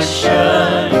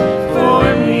attraction for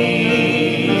me.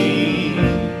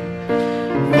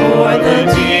 For the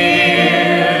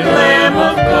dear Lamb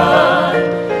of God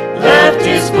left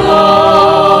his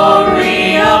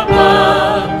glory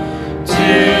above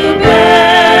to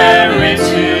bear it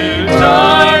to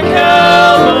dark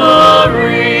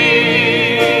Calvary.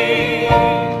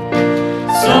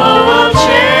 So I'll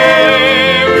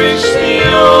cherish the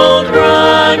old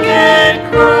rugged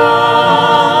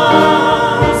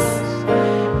cross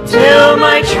till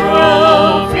my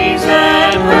trophies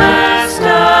at last I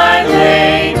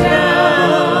lay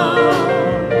down.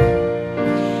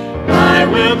 I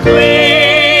will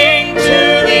cling to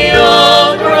the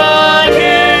old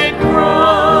rugged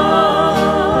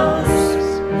cross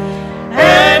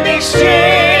and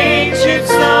exchange it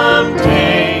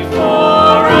someday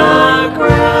for a crown.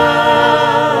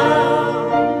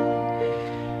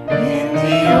 In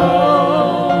the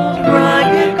old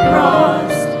rugged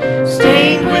cross,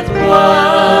 stained with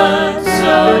blood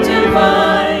so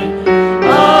divine, a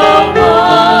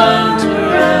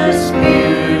wondrous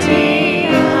beauty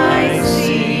I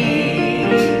see.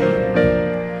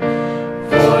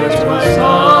 For 'twas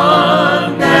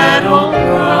on that old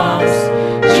cross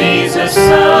Jesus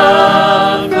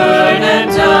suffered and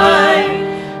died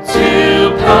to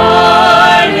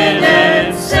pardon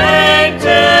and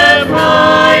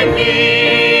sanctify me.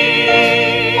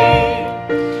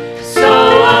 So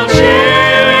I'll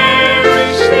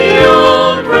cherish the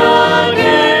old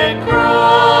rugged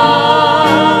cross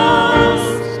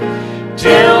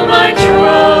till my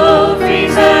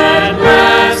trophies at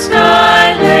last I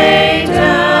lay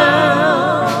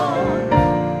down.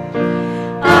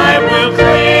 I will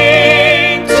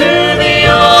cling to the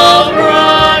old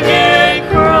rugged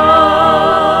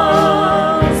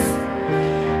cross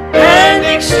and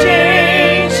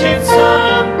exchange it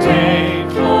someday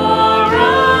for a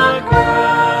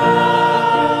crown.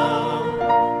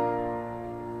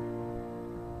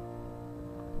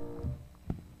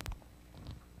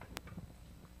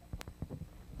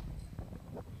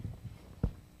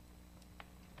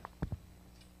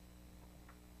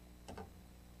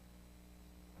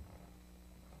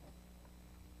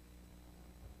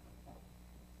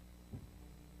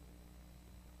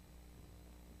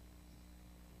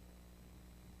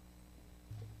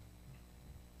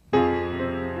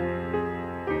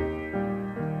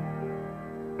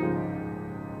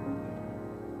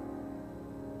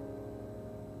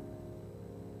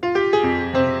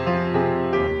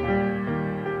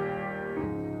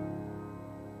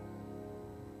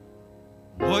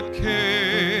 What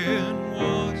can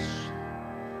wash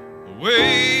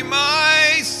away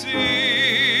my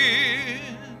sin?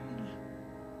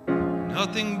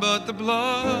 Nothing but the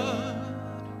blood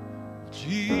of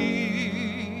Jesus.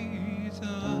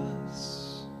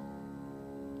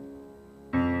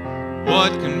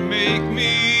 What can make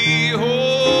me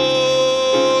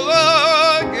whole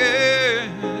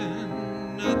again?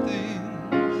 Nothing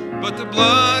but the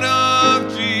blood of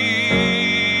Jesus.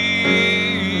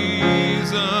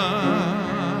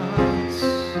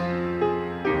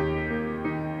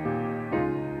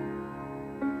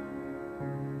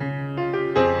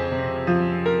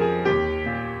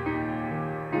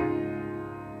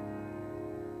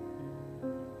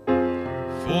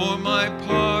 For my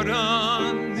part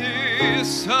on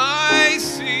this I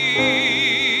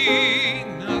see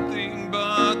nothing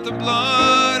but the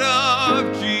blood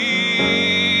of Jesus.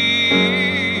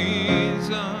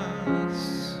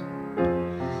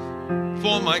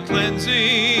 my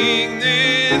cleansing,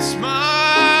 this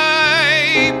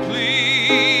my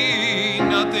plea,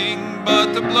 nothing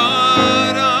but the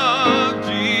blood of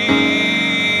Jesus.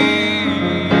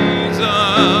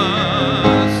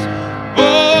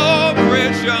 Oh,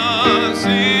 precious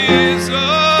is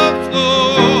the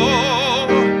flow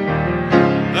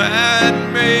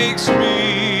that makes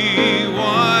me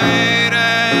white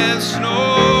as snow.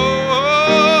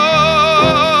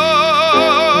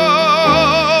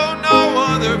 No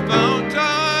other fount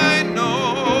I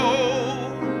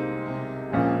know,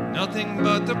 nothing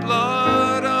but the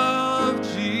blood of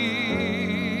Jesus.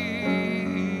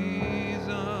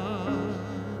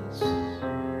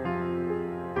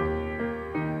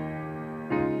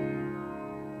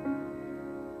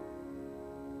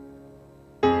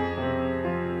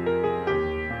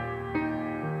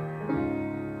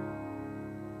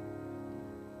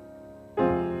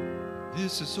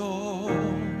 This is all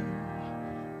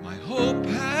my hope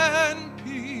and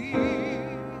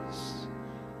peace,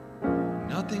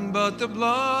 nothing but the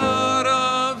blood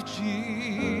of Jesus.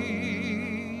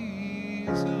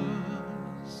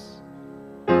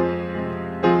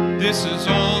 This is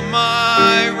all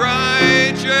my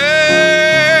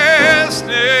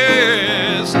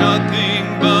righteousness,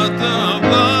 nothing but the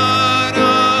blood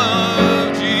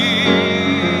of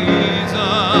Jesus.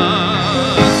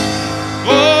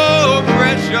 Oh,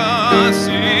 precious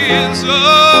is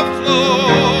the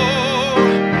flow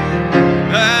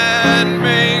that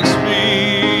makes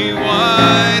me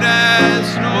white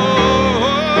as snow.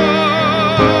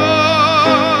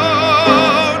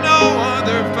 No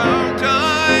other fount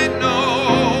I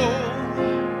know,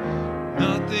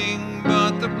 nothing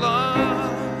but the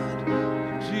blood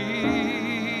of Jesus.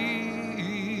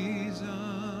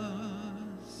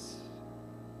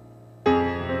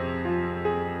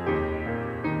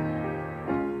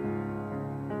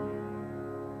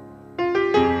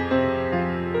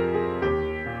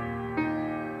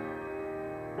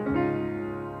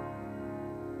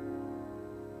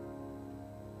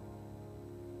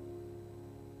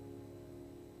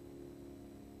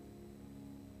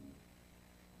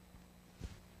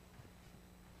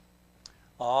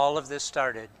 All of this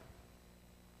started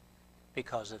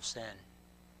because of sin.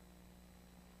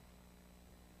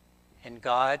 And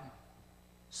God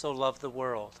so loved the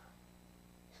world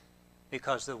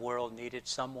because the world needed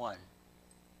someone,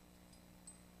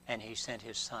 and he sent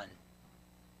his Son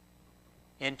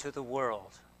into the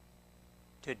world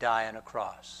to die on a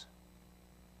cross.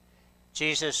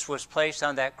 Jesus was placed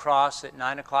on that cross at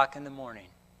 9 o'clock in the morning.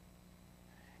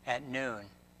 At noon,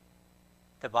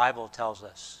 the Bible tells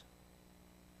us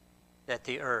that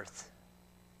the earth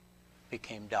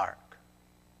became dark.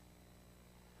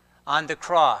 On the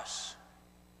cross,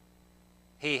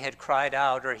 he had cried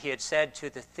out, or he had said to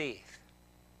the thief,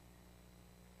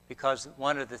 because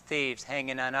one of the thieves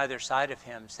hanging on either side of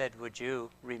him said, "Would you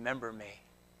remember me?"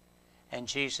 And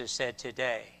Jesus said,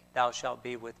 "Today thou shalt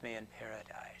be with me in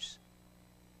paradise."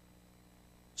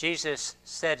 Jesus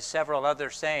said several other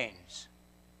sayings.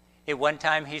 At one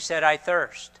time he said, "I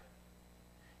thirst."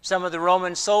 Some of the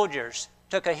Roman soldiers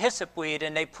took a hyssop weed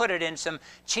and they put it in some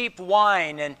cheap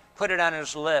wine and put it on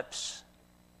his lips.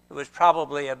 It was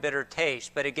probably a bitter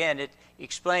taste, but again, it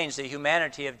explains the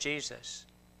humanity of Jesus.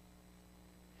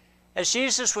 As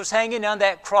Jesus was hanging on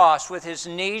that cross with his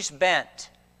knees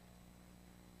bent,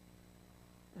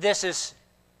 this is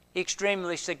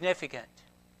extremely significant.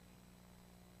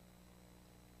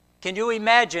 Can you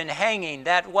imagine hanging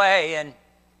that way and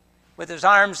with his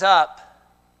arms up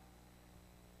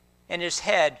and his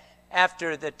head,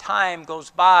 after the time goes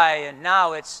by and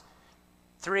now it's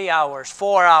 3 hours,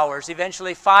 4 hours,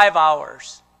 eventually 5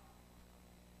 hours.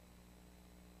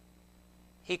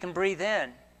 He can breathe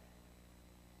in,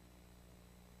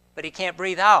 but he can't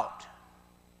breathe out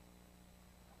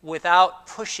without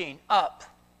pushing up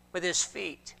with his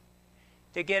feet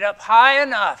to get up high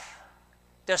enough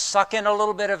to suck in a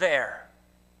little bit of air.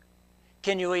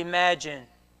 Can you imagine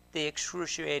the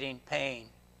excruciating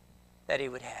pain that he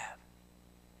would have?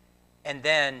 And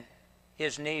then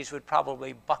his knees would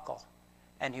probably buckle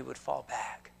and he would fall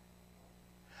back.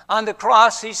 On the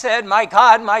cross he said, my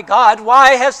God,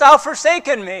 why hast thou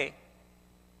forsaken me?"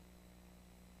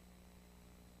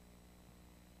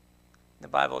 The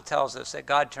Bible tells us that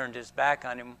God turned his back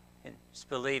on him, and it's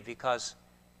believed because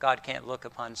God can't look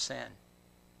upon sin.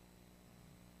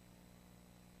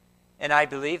 And I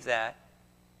believe that,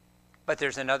 but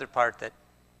there's another part that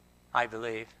I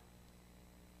believe.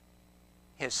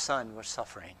 His Son was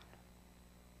suffering.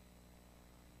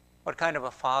 What kind of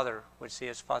a father would see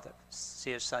his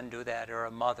son do that, or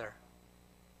a mother?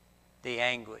 The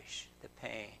anguish, the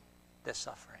pain, the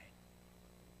suffering.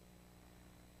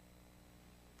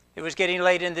 It was getting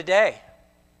late in the day.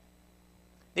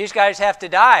 These guys have to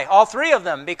die, all three of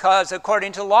them, because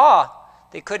according to law,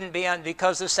 they couldn't be on,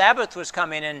 because the Sabbath was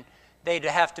coming and they'd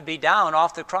have to be down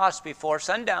off the cross before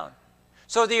sundown.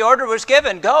 So the order was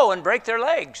given, go and break their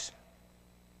legs.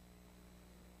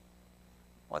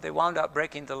 Well, they wound up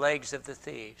breaking the legs of the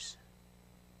thieves.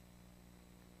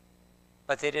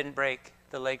 But they didn't break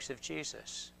the legs of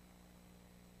Jesus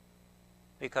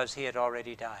because he had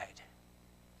already died,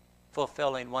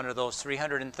 fulfilling one of those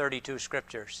 332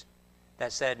 scriptures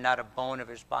that said not a bone of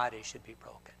his body should be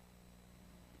broken.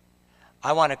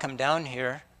 I want to come down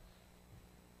here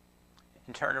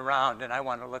and turn around, and I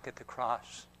want to look at the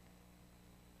cross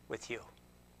with you.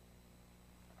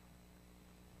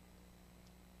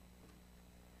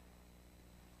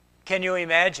 Can you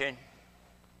imagine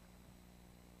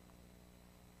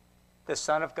the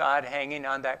Son of God hanging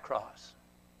on that cross?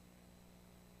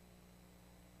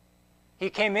 He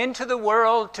came into the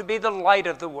world to be the light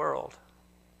of the world.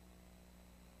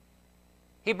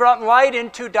 He brought light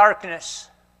into darkness.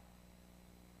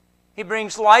 He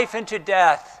brings life into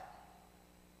death.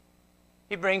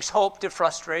 He brings hope to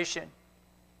frustration.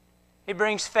 He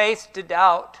brings faith to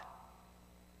doubt.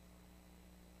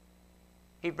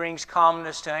 He brings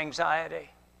calmness to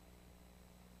anxiety.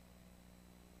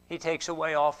 He takes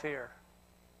away all fear.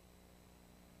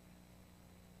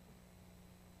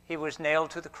 He was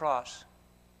nailed to the cross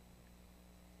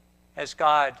as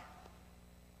God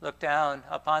looked down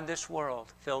upon this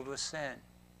world filled with sin.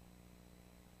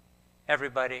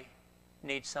 Everybody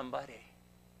needs somebody.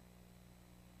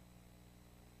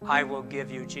 I will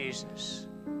give you Jesus.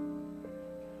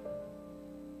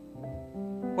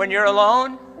 When you're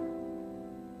alone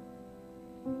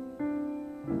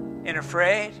and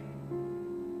afraid,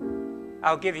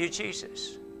 I'll give you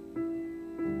Jesus.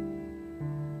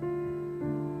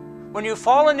 When you've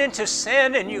fallen into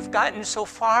sin and you've gotten so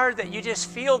far that you just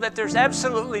feel that there's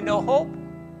absolutely no hope,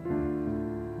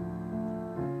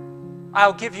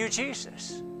 I'll give you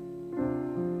Jesus.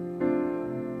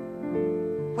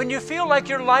 When you feel like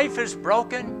your life is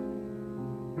broken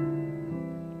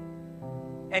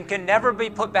and can never be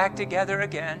put back together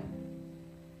again,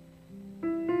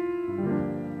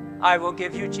 I will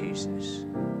give you Jesus.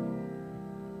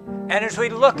 And as we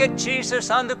look at Jesus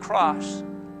on the cross,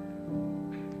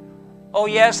 oh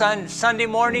yes, on Sunday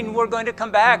morning we're going to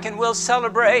come back and we'll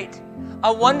celebrate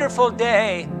a wonderful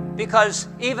day because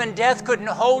even death couldn't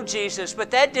hold Jesus, but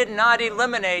that did not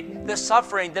eliminate the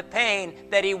suffering, the pain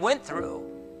that he went through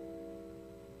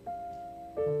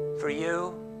for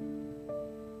you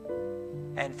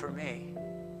and for me.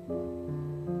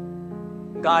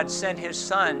 God sent his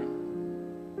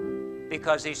Son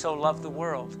because he so loved the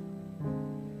world.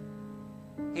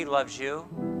 He loves you.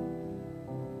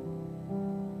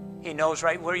 He knows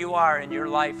right where you are in your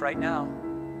life right now.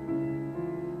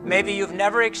 Maybe you've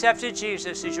never accepted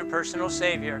Jesus as your personal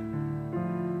Savior.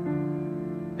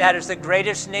 That is the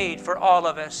greatest need for all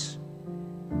of us.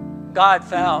 God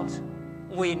felt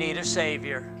we need a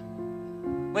Savior.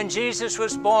 When Jesus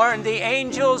was born, the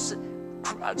angels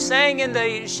sang in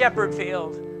the shepherd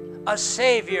field, "A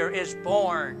Savior is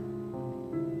born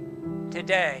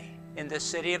today in the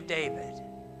city of David."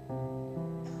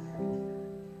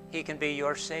 He can be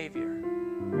your Savior.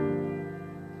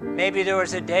 Maybe there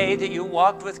was a day that you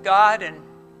walked with God and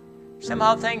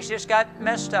somehow things just got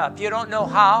messed up. You don't know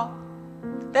how.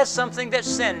 That's something that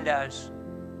sin does.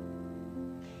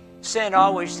 Sin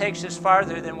always takes us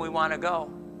farther than we want to go.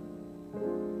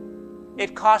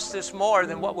 It costs us more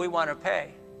than what we want to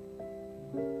pay.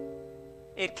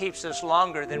 It keeps us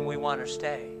longer than we want to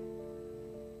stay.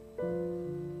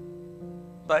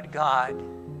 But God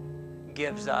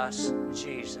gives us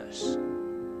Jesus.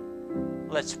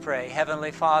 Let's pray.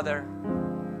 Heavenly Father,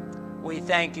 we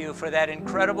thank you for that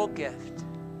incredible gift,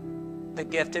 the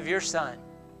gift of your Son,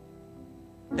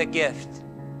 the gift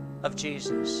of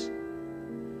Jesus.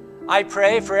 I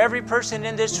pray for every person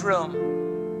in this room,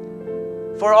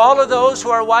 for all of those who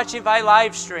are watching by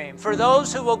live stream, for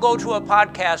those who will go to a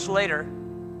podcast later,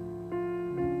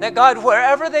 that God,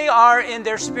 wherever they are in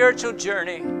their spiritual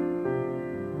journey,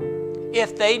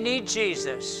 if they need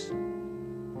Jesus,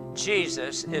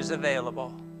 Jesus is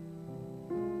available.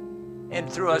 And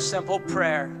through a simple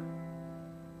prayer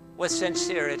with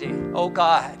sincerity, oh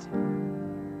God,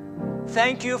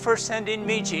 thank you for sending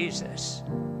me Jesus.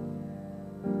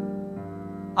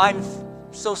 I'm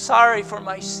so sorry for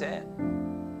my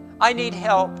sin. I need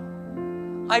help.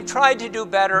 I've tried to do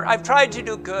better. I've tried to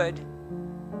do good.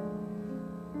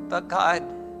 But God,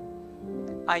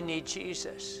 I need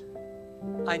Jesus.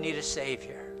 I need a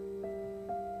Savior.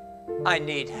 I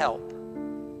need help.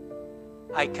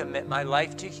 I commit my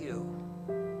life to you.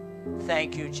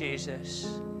 Thank you,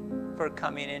 Jesus, for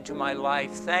coming into my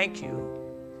life. Thank you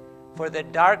for the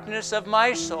darkness of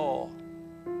my soul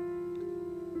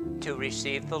to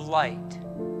receive the light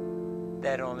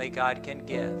that only God can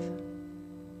give.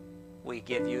 We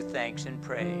give you thanks and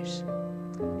praise.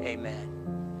 Amen.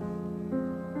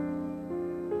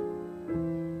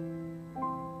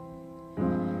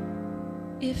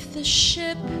 If the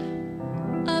ship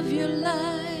of your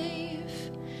life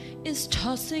is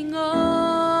tossing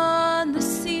on the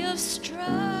sea of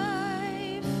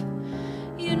strife,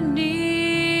 you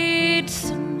need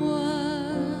someone.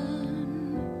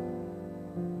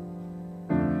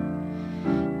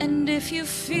 And if you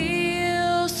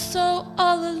feel so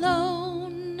all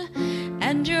alone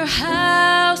and your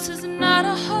house is not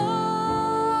a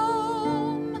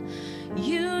home,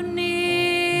 you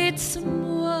need someone.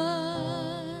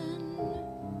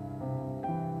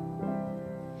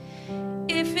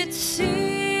 If it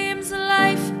seems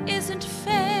life isn't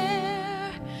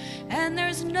fair and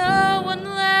there's no one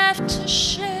left to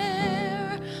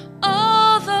share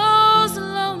all those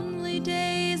lonely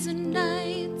days and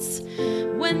nights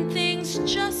when things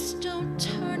just don't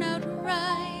turn out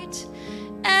right,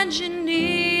 and you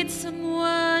need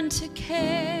someone to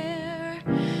care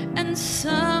and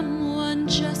someone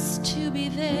just to be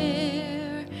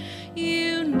there,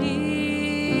 you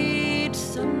need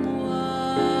someone.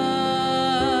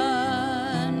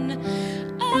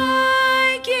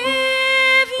 I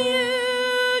give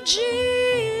you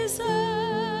Jesus.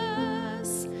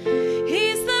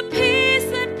 He's the peace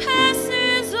that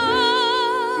passes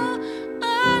all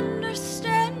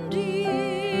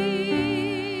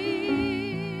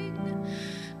understanding.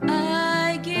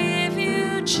 I give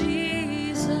you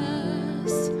Jesus.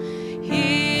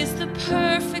 He's the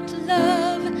perfect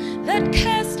love that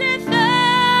casteth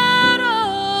out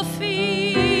all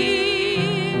fear.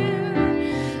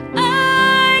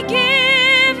 I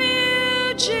give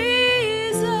you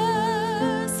Jesus.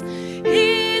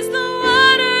 He's the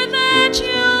water that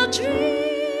you'll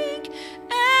drink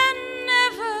and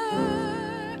never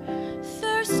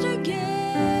thirst again.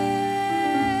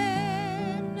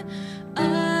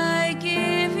 I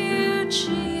give you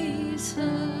Jesus,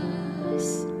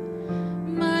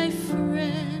 my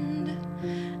friend.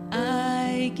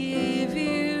 I give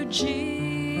you Jesus.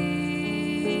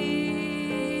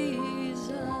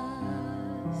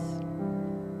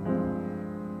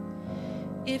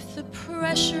 If the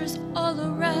pressure's all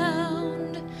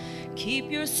around keep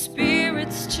your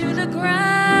spirits to the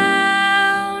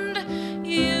ground,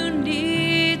 you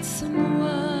need someone.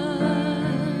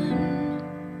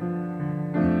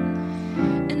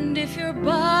 And if your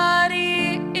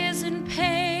body is in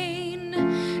pain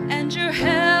and your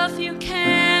health you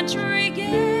can't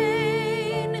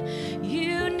regain,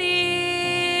 you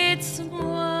need someone.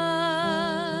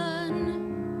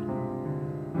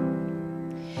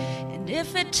 And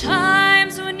if at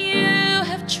times when you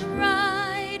have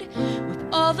tried with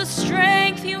all the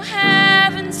strength you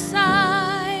have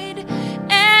inside,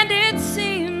 and it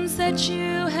seems that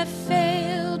you have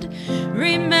failed,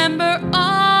 remember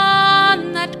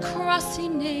on that cross he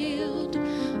nailed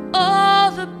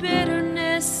all the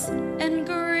bitterness and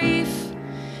grief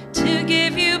to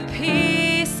give you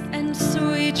peace and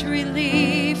sweet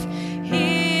relief.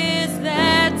 He is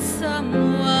that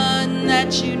someone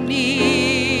that you need.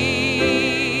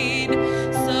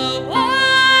 So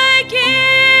I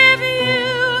give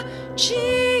you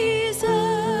Jesus.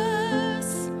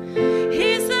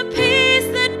 He's the peace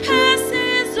that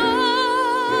passes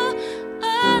all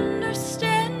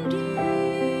understanding.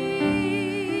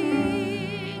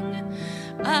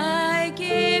 I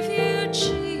give you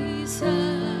Jesus.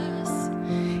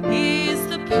 He's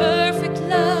the perfect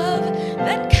love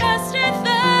that casteth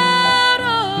out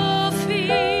all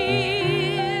fear.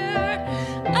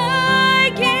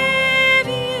 I give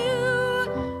you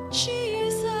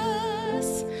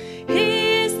Jesus.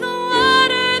 He's the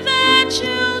water that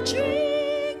you'll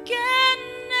drink and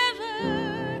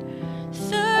never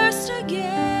thirst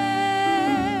again.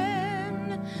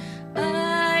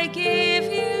 I give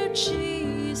you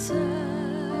Jesus,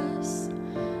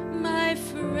 my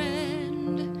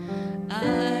friend.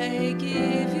 I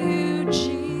give you Jesus.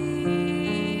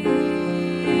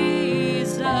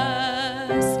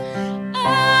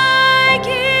 I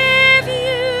give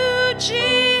you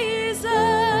Jesus.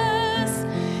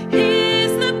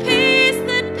 He's the peace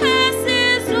that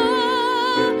passes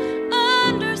all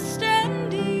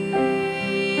understanding.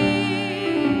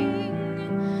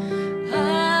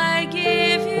 I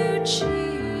give you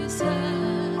Jesus.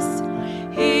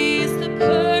 He's the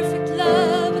perfect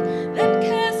love that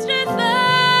casteth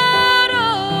out all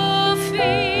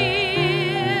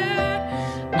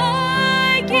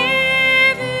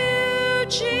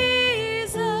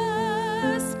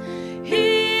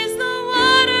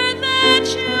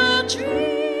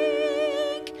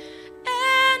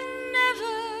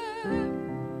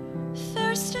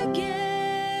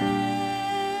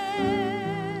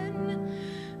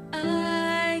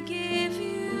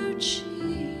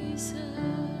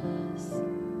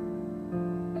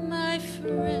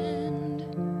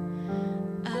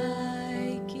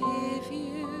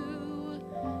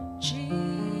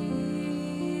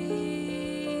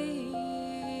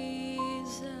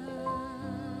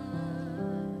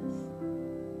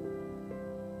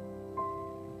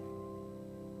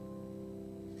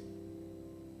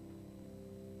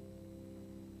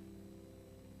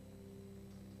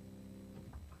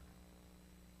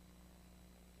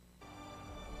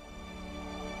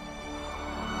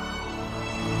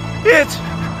It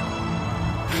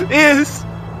is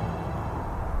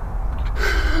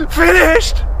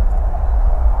finished.